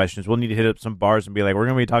coaster questions. We'll need to hit up some bars and be like, we're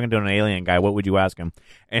going to be talking to an alien guy. What would you ask him?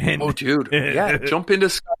 And dude, yeah, jump into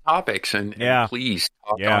some topics and please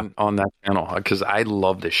talk on that channel because I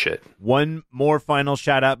love this shit. One more final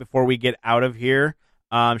shout out before we get out of here.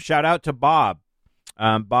 Shout out to Bob.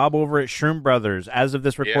 Bob over at Shroom Brothers. As of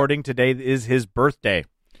this recording, today is his birthday.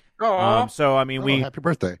 So I mean, happy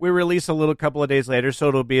birthday. We release a couple of days later, so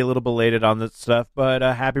it'll be a little belated on this stuff. But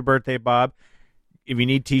happy birthday, Bob! If you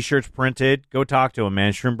need T-shirts printed, go talk to him,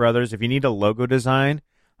 man. Shroom Brothers. If you need a logo design,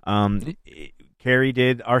 Carrie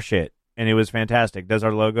did our shit, and it was fantastic. Does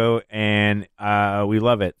our logo, and we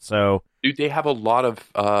love it. So, dude, they have a lot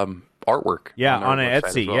of artwork. Yeah, on an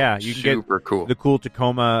Etsy. Well. Yeah, you can super cool. The cool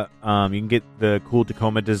Tacoma. You can get the cool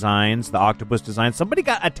Tacoma designs, the octopus design. Somebody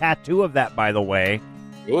got a tattoo of that, by the way.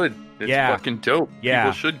 Good. It's fucking dope. Yeah.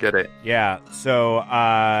 People should get it. Yeah. So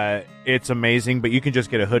it's amazing, but you can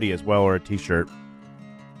just get a hoodie as well or a T-shirt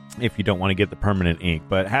if you don't want to get the permanent ink.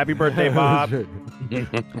 But happy birthday, Bob.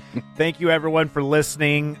 Thank you, everyone, for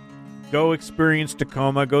listening. Go experience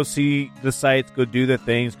Tacoma. Go see the sights. Go do the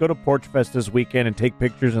things. Go to Porch Fest this weekend and take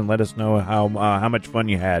pictures and let us know how much fun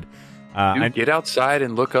you had. Dude, get outside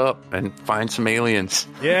and look up and find some aliens.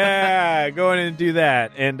 Yeah, go in and do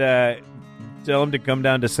that. And tell them to come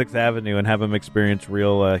down to 6th Avenue and have them experience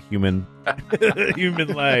real human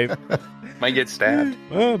life. Might get stabbed.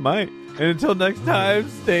 Well, might. And until next time,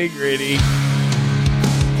 stay gritty.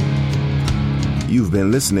 You've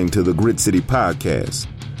been listening to the Grit City Podcast.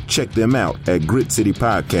 Check them out at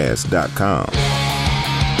gritcitypodcast.com.